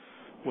of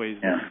ways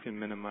that you can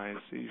minimize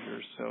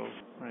seizures. So,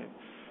 right.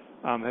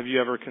 Have you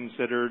ever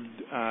considered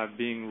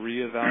being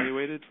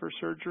reevaluated for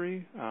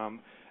surgery?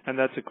 And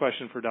that's a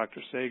question for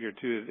Dr. Sagher,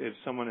 too. If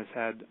someone has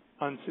had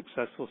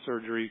unsuccessful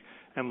surgery,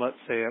 and let's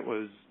say it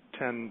was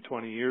 10,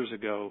 20 years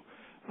ago,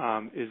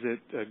 is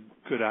it a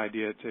good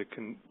idea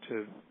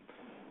to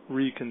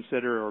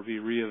reconsider or be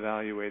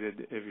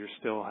reevaluated if you're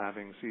still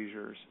having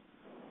seizures?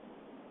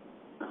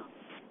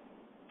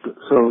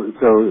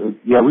 So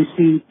yeah, we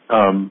see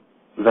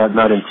that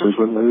not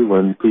infrequently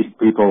when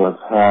people have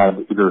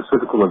had either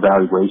surgical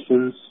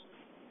evaluations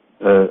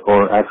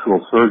or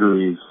actual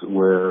surgeries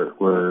where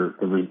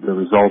the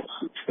results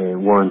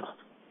weren't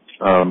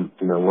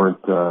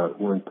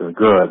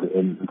good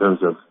in terms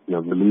of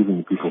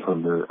relieving people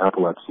from their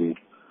epilepsy.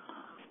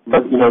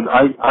 But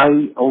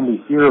I only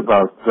hear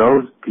about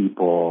those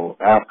people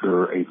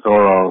after a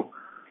thorough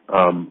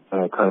kind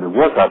of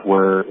workup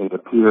where it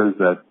appears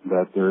that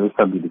there is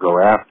something to go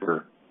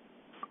after.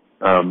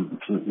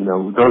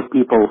 Those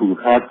people who've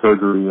had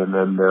surgery and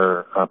then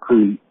their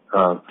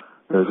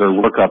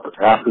workup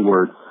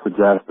afterwards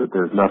suggests that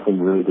there's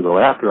nothing really to go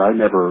after. I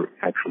never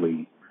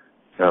actually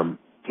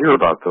hear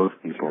about those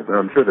people.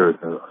 I'm sure there's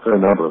a fair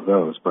number of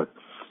those, but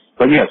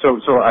yeah.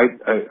 So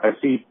I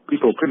see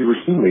people pretty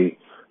routinely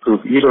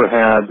who've either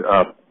had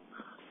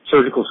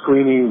surgical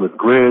screening with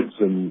grids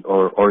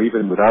or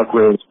even without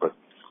grids, but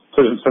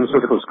some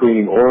surgical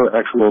screening or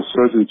actual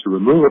surgery to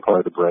remove a part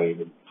of the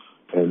brain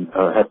and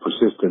have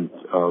persistent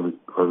or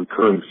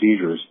recurring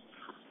seizures.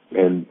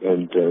 And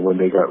when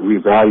they got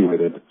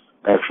reevaluated,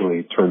 actually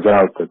it turns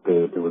out that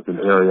there was an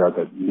area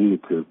that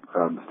needed to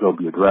still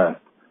be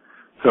addressed.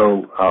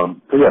 So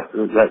yes,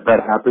 that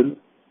happened,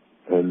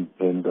 and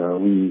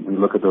we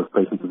look at those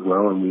patients as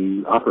well, and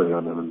we operate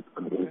on them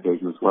on the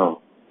occasion as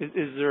well.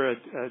 Is there a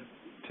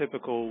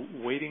typical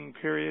waiting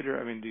period,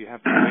 or do you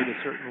have to wait a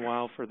certain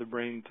while for the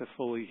brain to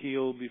fully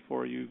heal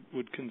before you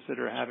would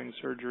consider having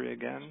surgery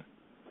again?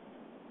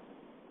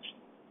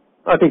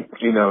 I think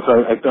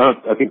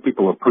I think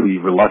people are pretty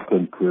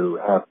reluctant to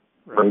have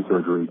brain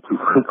surgery too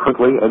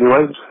quickly,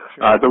 anyway.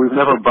 Sure. So we've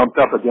never bumped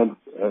up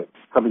against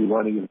somebody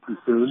wanting it too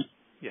soon.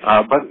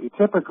 Yeah. But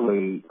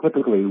typically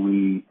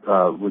we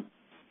would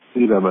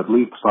see them at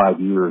least 5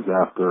 years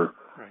after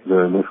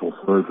their initial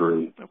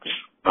surgery. Okay.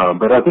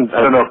 But I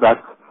don't know if I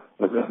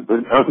don't think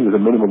there's a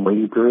minimum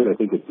waiting period. I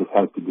think it just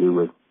has to do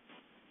with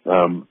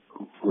the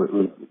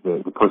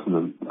person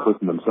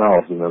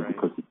themselves,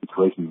 because the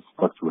situation is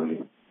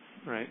fluctuating.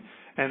 Right.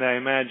 And I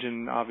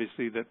imagine,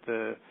 obviously, that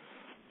the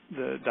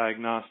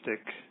diagnostic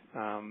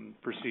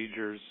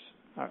procedures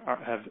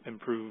have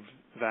improved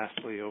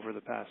vastly over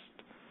the past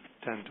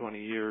 10, 20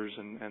 years,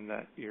 and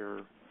that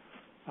your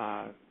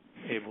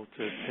able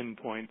to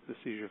pinpoint the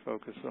seizure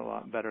focus a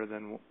lot better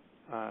than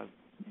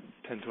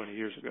 10, 20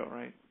 years ago,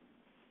 right?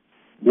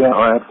 Yeah,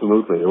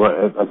 absolutely. Well,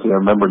 actually, I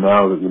remember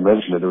now that you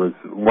mentioned it. There was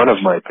one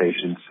of my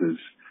patients is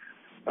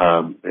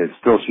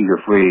still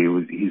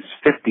seizure-free. He's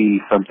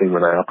 50-something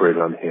when I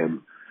operated on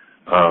him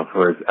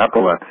for his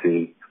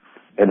epilepsy,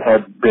 and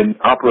had been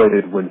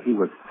operated when he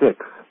was 6.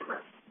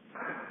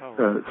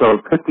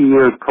 So 50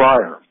 years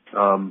prior.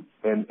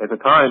 And at the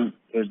time,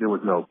 there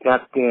was no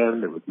CAT scan,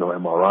 there was no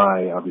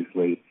MRI,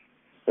 obviously.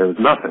 There was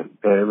nothing.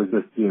 It was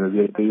just,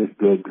 they just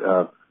did,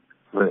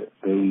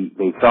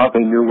 they thought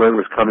they knew where it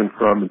was coming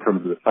from in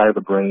terms of the side of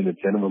the brain, the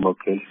general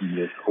location,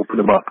 just opened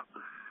them up.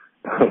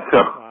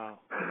 Wow.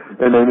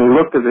 And then they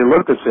looked at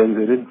things,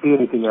 they didn't see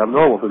anything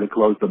abnormal, so they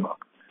closed them up.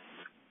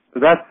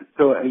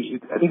 So I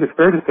think it's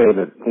fair to say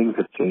that things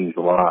have changed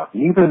a lot.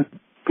 Even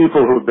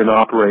people who have been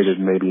operated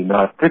maybe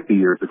not 50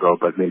 years ago,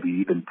 but maybe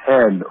even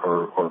 10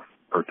 or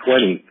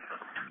 20,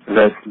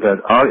 that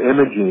our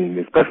imaging,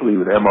 especially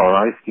with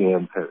MRI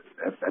scans,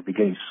 have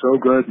become so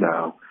good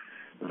now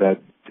that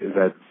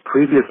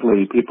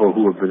previously people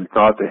who have been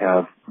thought to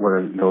have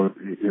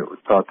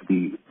thought to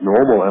be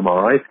normal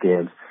MRI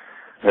scans,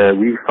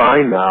 we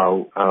find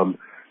now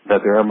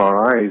that their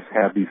MRIs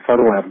have these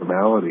subtle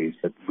abnormalities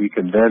that we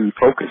can then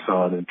focus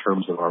on in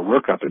terms of our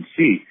workup and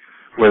see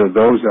whether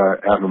those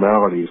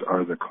abnormalities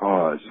are the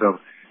cause. So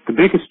the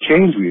biggest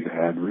change we've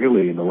had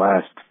really in the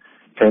last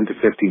 10 to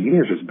 15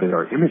 years has been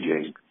our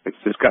imaging. It's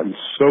just gotten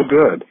so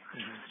good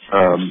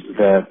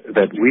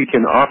that we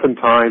can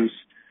oftentimes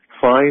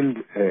find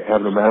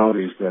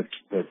abnormalities that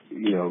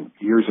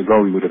years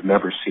ago we would have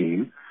never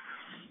seen.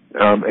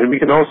 And we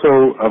can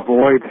also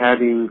avoid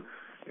having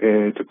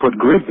to put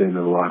grids in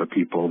a lot of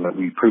people that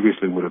we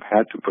previously would have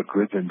had to put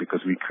grids in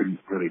because we couldn't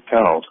really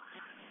tell.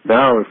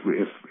 Now, if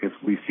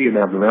we see an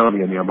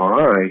abnormality in the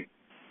MRI,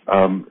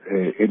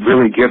 it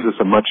really gives us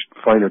a much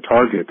finer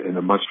target and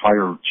a much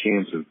higher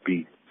chance of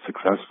being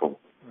successful.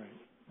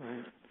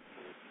 Right.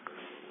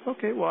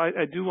 Okay, well,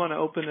 I do want to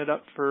open it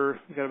up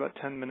we've got about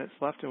 10 minutes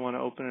left. I want to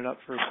open it up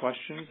for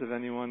questions if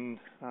anyone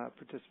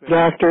participates.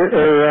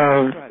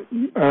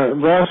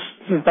 Russ,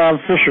 Bob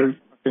Fisher.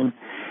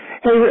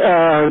 Hey,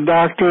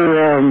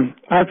 Doctor,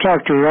 I've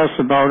talked to Russ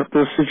about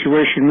the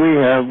situation we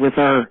have with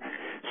our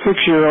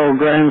 6-year-old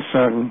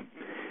grandson.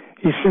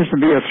 He seems to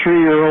be a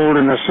 3-year-old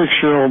in a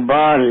 6-year-old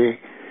body.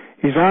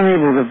 He's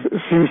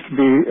seems to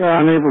be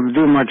unable to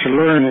do much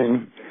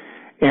learning,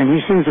 and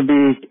he seems to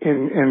be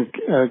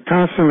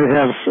constantly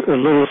have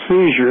little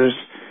seizures,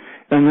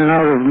 and then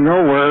out of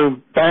nowhere,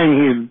 bang,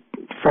 he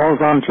falls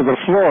onto the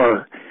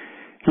floor.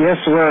 He has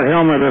to wear a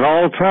helmet at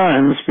all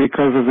times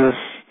because of this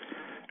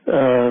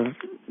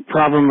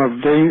problem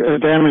of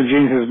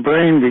damaging his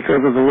brain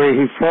because of the way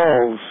he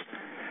falls.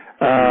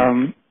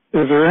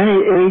 Is there any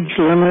age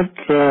limit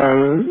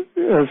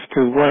as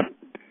to what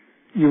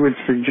you would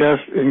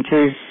suggest in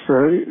case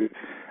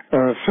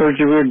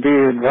surgery would be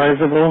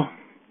advisable?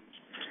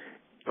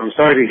 I'm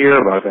sorry to hear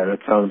about that. That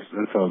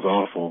sounds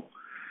awful.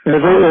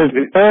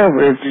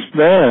 It's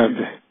bad.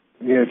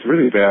 Yeah, it's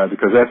really bad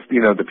because that's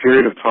the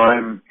period of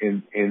time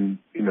in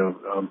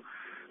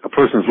a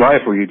person's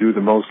life where you do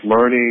the most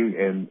learning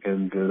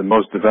and the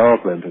most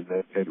development,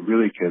 and it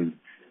really can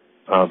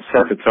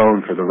set the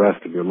tone for the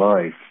rest of your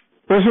life.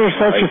 Is there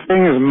such a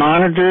thing as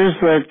monitors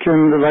that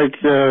can,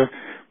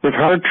 with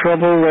heart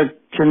trouble, that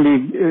can be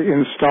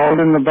installed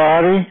in the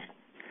body?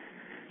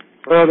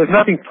 Well, there's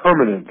nothing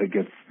permanent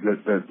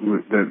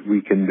that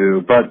we can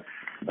do, but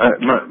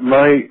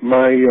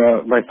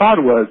my thought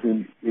was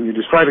in you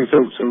describing.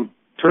 So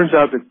turns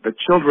out that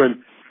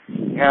children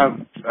have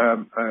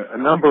a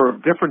number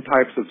of different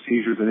types of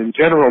seizures, and in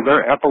general,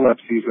 their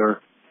epilepsies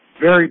are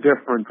very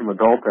different from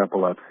adult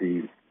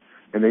epilepsies,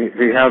 and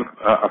they have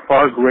a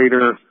far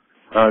greater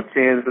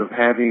chance of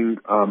having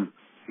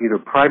either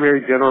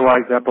primary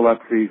generalized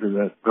epilepsies, and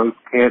that those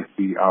can't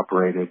be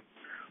operated,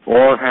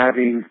 or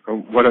having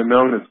what are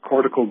known as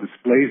cortical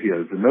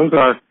dysplasias, and those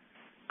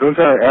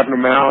are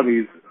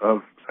abnormalities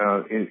of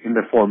in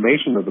the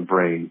formation of the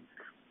brain,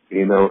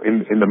 in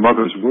the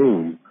mother's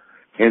womb.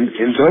 And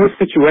in those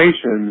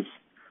situations,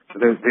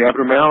 the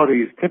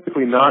abnormality is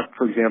typically not,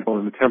 for example,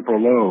 in the temporal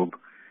lobe.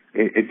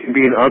 It can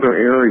be in other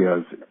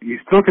areas. You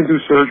still can do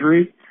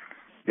surgery,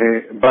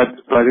 but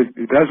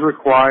it does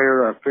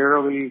require a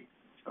fairly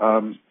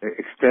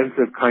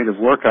extensive kind of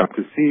workup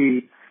to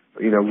see,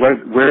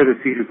 where the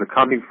seizures are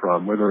coming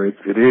from, whether it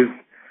is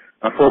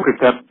a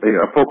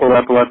focal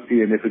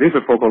epilepsy, and if it is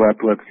a focal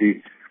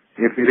epilepsy,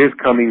 if it is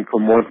coming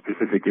from one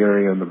specific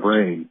area in the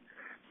brain.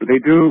 But they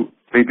do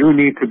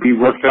need to be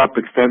worked up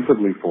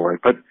extensively for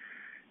it. But,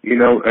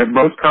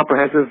 most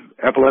comprehensive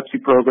epilepsy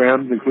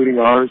programs, including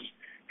ours,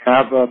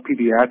 have a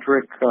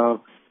pediatric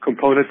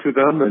component to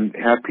them and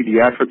have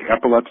pediatric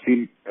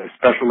epilepsy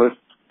specialists,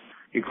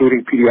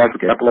 including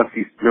pediatric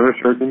epilepsy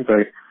neurosurgeons.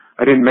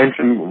 I didn't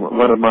mention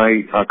one of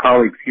my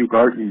colleagues, Hugh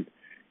Garton.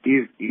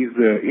 He's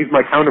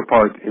my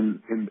counterpart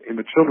in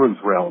the children's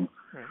realm.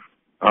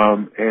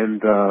 Right.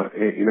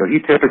 He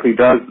typically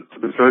does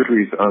the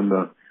surgeries on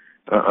the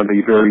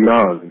very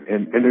young.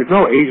 And there's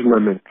no age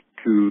limit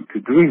to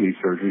doing these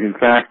surgeries. In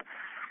fact,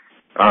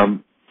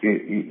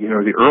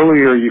 the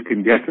earlier you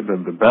can get to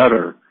them, the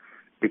better.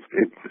 It's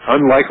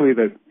unlikely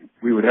that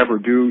we would ever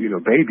do,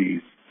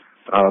 babies,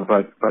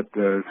 but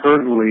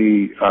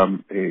certainly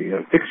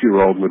a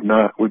 6-year-old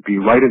would be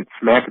right in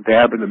smack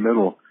dab in the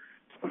middle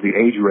of the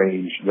age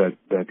range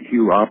that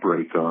Hugh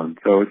operates on.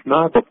 So it's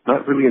not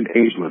really an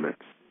age limit.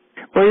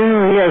 Well,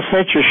 he has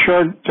such a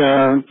short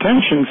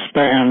attention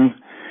span,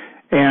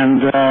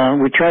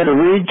 and we try to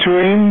read to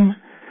him,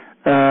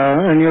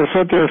 and he'll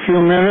sit there a few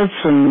minutes,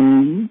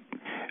 and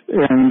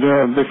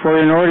before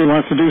you know it, he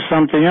wants to do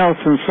something else,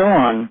 and so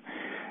on.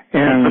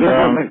 And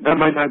that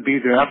might not be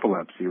the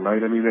epilepsy,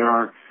 right? I mean, there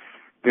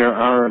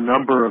are a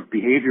number of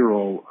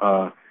behavioral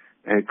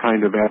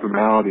kind of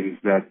abnormalities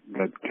that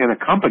can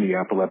accompany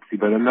epilepsy,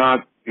 but are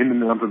not in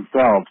and of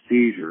themselves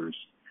seizures.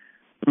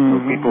 So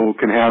people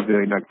can have,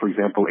 for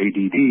example,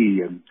 ADD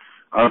and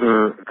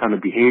other kind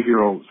of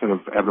behavioral sort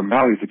of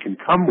abnormalities that can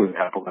come with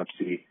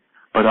epilepsy,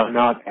 but are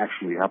not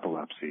actually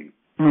epilepsy.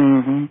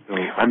 Mm-hmm. So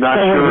I'm not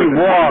sure. When he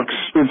walks,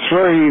 it's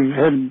where he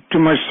had too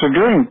much to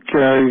drink.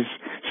 He's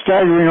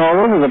staggering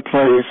all over the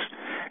place,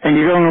 and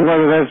you don't know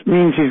whether that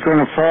means he's going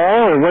to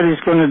fall or what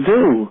he's going to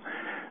do.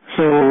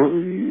 So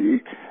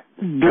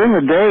during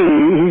the day,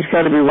 he's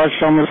got to be watched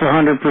almost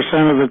 100%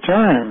 of the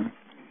time.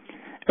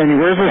 And he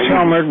wears his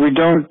helmet. We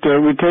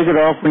take it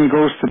off when he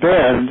goes to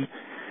bed,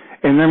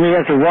 and then we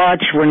have to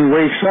watch when he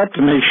wakes up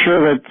to make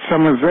sure that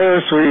someone's there.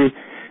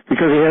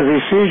 Because he has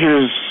these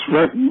seizures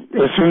right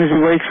as soon as he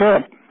wakes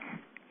up.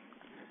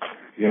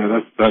 Yeah,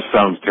 that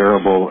sounds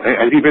terrible.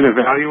 Has he been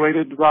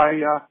evaluated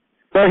by?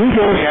 Well, he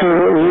goes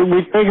to.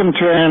 We take him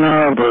to Ann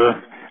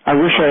Arbor. I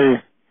wish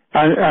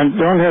I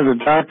don't have the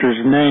doctor's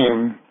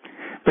name,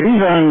 but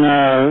he's on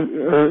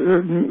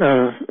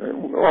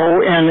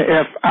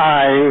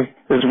ONFI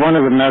is one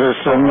of the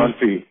medicines.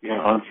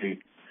 Onfi.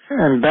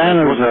 And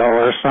Banzel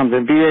or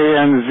something.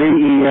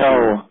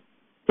 BANZEL.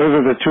 Those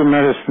are the two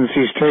medicines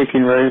he's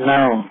taking right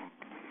now.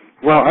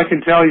 Well, I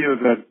can tell you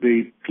that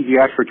the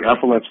pediatric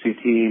epilepsy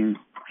team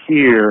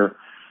here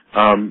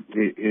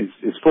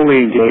is fully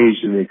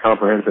engaged in the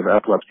comprehensive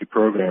epilepsy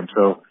program.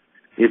 So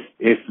if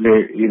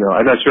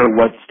I'm not sure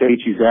what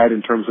stage he's at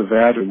in terms of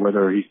that, and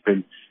whether it's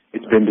been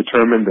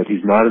determined that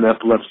he's not an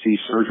epilepsy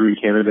surgery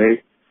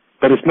candidate.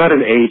 But it's not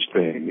an age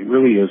thing. It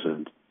really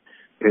isn't.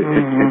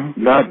 It's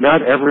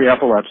not every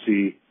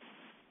epilepsy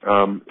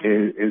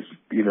is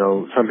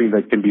something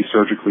that can be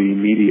surgically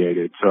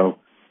mediated. So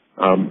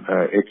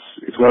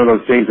it's one of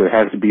those things that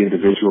has to be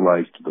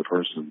individualized to the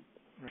person.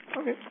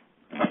 Okay.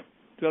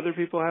 Do other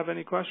people have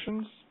any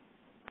questions?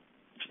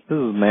 This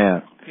is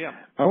Matt. Yeah.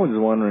 I was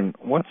wondering,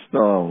 what's the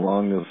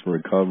longest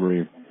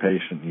recovery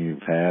patient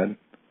you've had?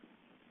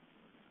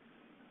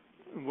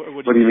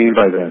 What do you mean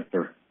by that,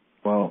 sir?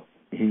 Well,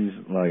 he's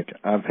like,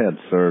 I've had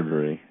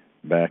surgery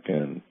back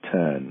in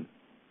 10,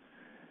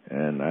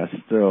 and I'm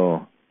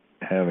still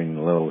having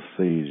little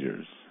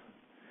seizures.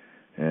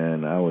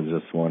 And I was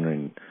just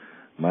wondering,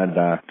 my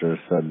doctor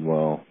said,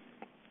 well,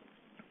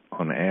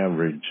 on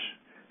average,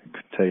 it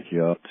could take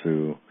you up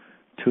to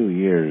 2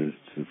 years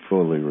to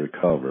fully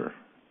recover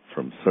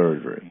from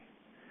surgery.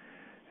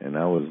 And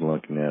I was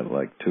looking at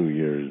like 2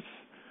 years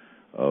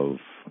of,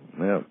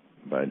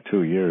 by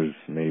 2 years,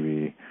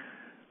 maybe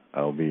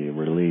I'll be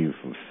relieved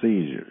of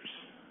seizures.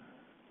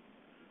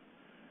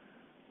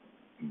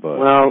 But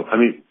well, I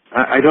mean,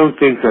 I don't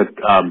think that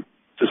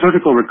the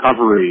surgical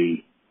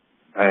recovery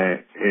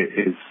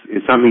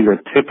is something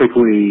that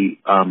typically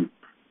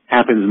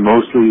happens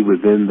mostly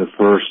within the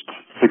first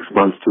 6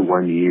 months to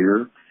 1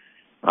 year.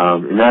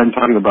 And I'm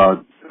talking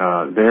about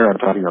I'm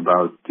talking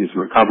about this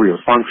recovery of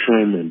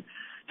function and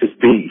just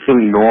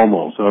feeling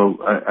normal.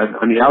 So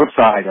on the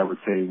outside, I would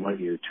say 1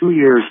 year. 2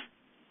 years,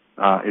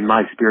 in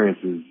my experience,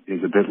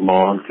 is a bit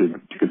long to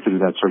consider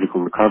that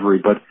surgical recovery.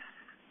 But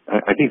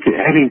I think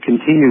having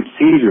continued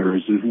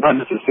seizures is not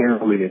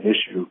necessarily an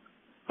issue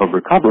of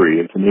recovery.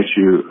 It's an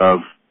issue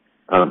of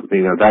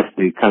that's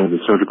the kind of the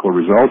surgical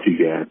result you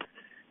get,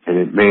 and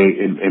it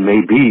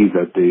may be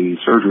that the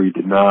surgery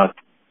did not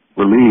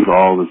relieve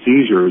all the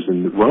seizures,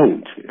 and it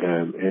won't.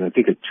 And I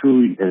think at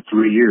 3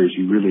 years,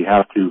 you really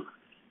have to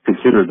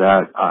consider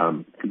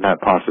that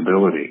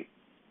possibility.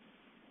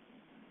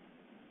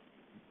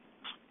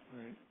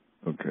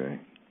 Okay.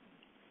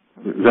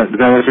 Does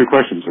that answer your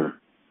question, sir?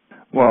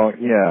 Well,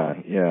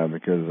 yeah,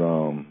 because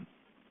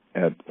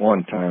at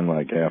one time,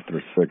 like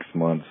after 6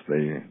 months,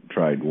 they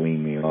tried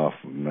weaning me off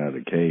of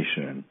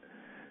medication,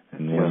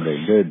 and when they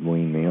did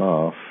wean me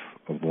off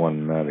of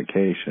one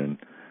medication,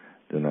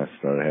 then I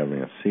started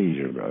having a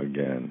seizure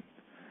again,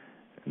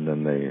 and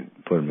then they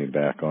put me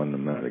back on the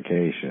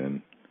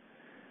medication,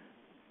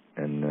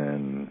 and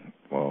then,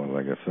 well,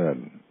 like I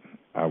said,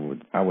 I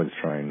was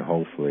trying to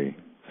hopefully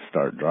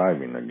start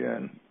driving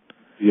again.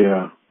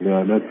 Yeah,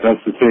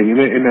 that's the thing.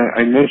 And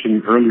I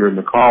mentioned earlier in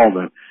the call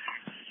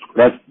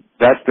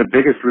that's the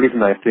biggest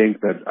reason I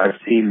think that I've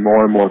seen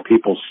more and more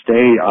people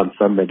stay on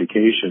some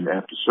medication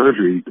after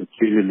surgery that's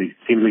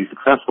seemingly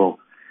successful,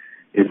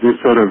 is this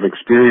sort of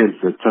experience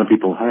that some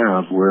people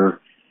have where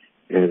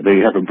they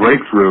have a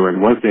breakthrough,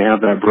 and once they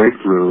have that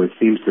breakthrough, it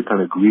seems to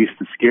kind of grease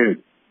the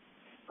skid,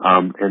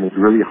 and it's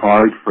really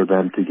hard for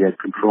them to get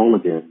control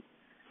again.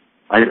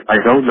 I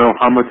don't know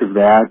how much of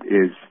that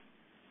is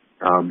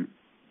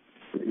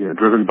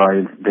driven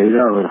by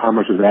data, or how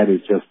much of that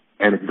is just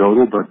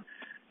anecdotal, but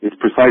it's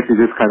precisely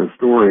this kind of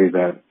story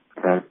that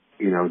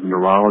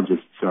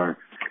neurologists are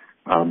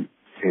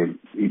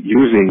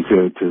using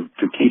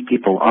to keep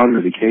people on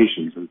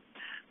medications. And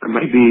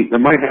there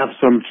might have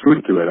some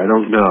truth to it. I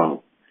don't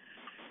know.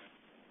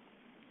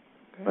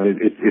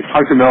 It's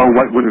hard to know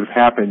what would have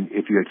happened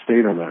if you had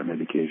stayed on that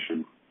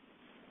medication.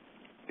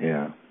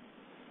 Yeah.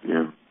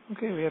 Yeah.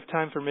 Okay, we have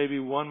time for maybe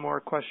one more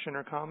question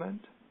or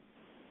comment.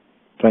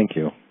 Thank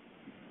you.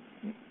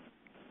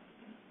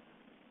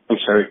 I'm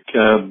sorry,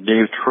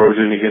 Dave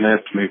Trojan again. I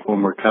have to make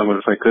one more comment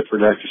if I could for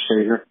Dr.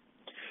 Sagher.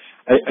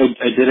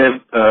 I did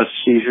have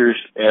seizures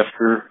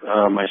after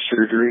my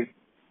surgery,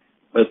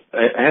 but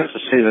I have to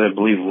say that I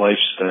believe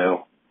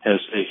lifestyle has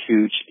a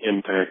huge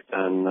impact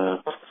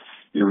on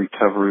your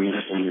recovery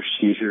and your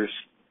seizures.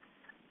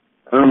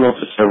 I don't know if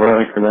it's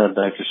ironic or not,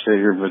 Dr.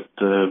 Sagher, but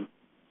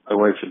my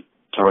wife had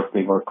talked to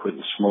me about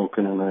quitting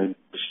smoking, and I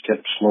just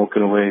kept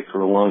smoking away for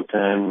a long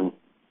time,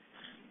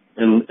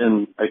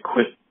 and I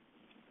quit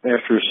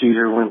after a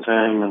seizure one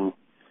time, and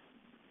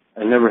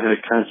I never had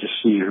a conscious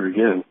seizure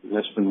again. And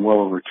that's been well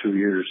over 2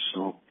 years.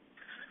 So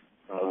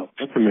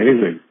that's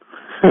amazing.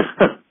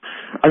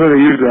 I'm going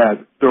to use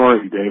that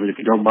story, David, if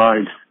you don't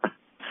mind.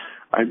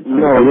 I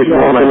wish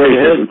all my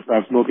patients would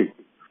stop smoking.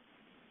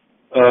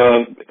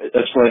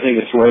 That's why I think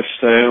it's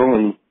lifestyle,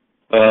 and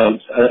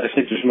I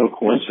think there's no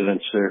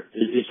coincidence there.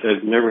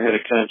 I've never had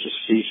a conscious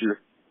seizure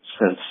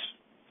since.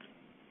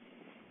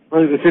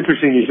 Well, it's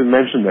interesting you should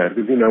mention that,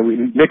 because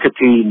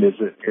nicotine it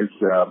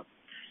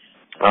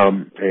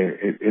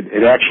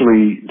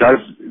actually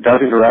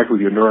does interact with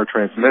your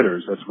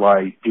neurotransmitters. That's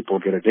why people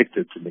get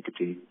addicted to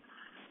nicotine.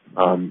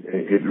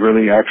 It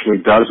really actually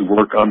does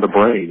work on the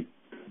brain,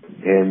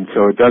 and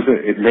so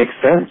it makes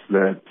sense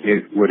that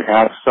it would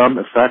have some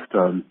effect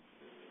on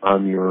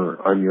your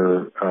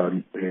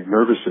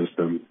nervous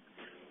system.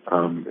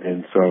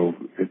 And so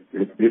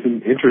it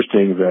isn't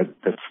interesting that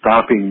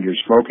stopping your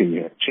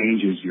smoking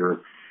changes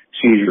your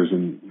seizures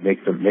and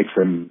makes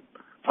them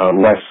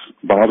less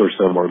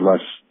bothersome or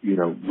less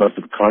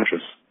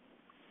conscious.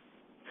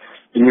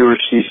 And you were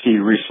CC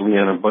recently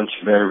on a bunch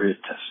of area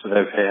tests that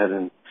I've had,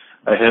 and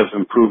I have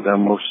improved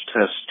on most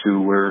tests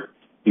to where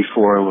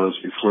before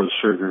the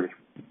surgery.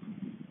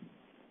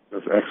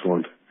 That's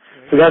excellent.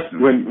 So that's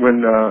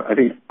when I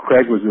think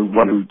Craig was the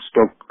one who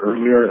spoke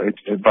earlier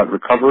about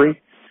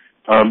recovery.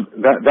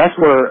 That's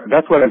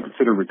what I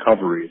consider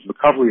recovery. It's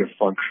recovery of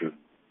function.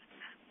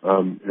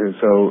 And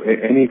so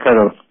any kind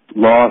of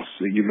loss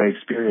that you may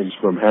experience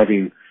from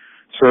having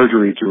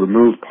surgery to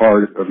remove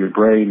part of your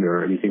brain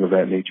or anything of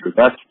that nature,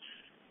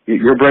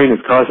 your brain is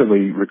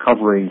constantly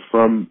recovering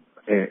from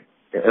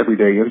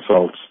everyday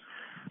insults,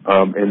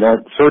 and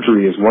that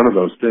surgery is one of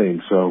those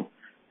things. So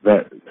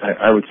that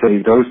I would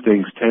say those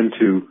things tend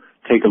to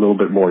take a little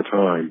bit more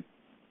time.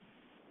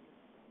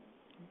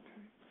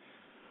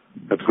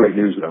 That's great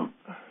news, though.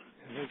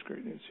 It is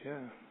great news,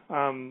 yeah.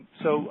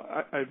 So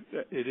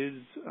it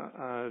is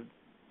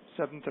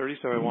 7:30,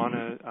 so I want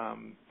to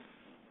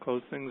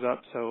close things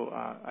up. So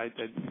I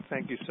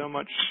thank you so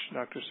much,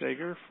 Dr.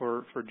 Sagher,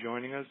 for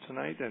joining us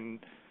tonight. And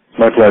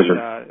my pleasure.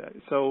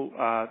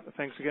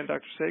 Thanks again,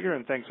 Dr. Sagher,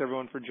 and thanks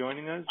everyone for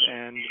joining us.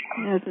 And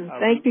yes,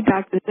 thank you,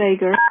 Dr.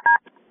 Sagher.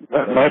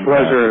 My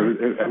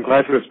pleasure. I'm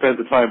glad to have spent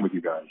the time with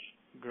you guys.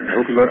 Great. I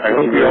hope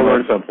you all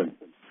learned something.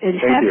 And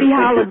happy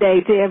holiday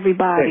to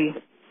everybody.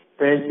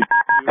 Thank you.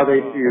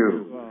 Holiday to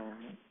you.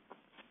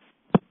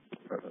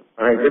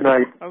 All right, good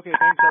night. Okay,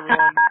 thanks,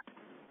 everyone.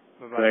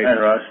 Bye-bye. Good night,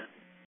 Ross.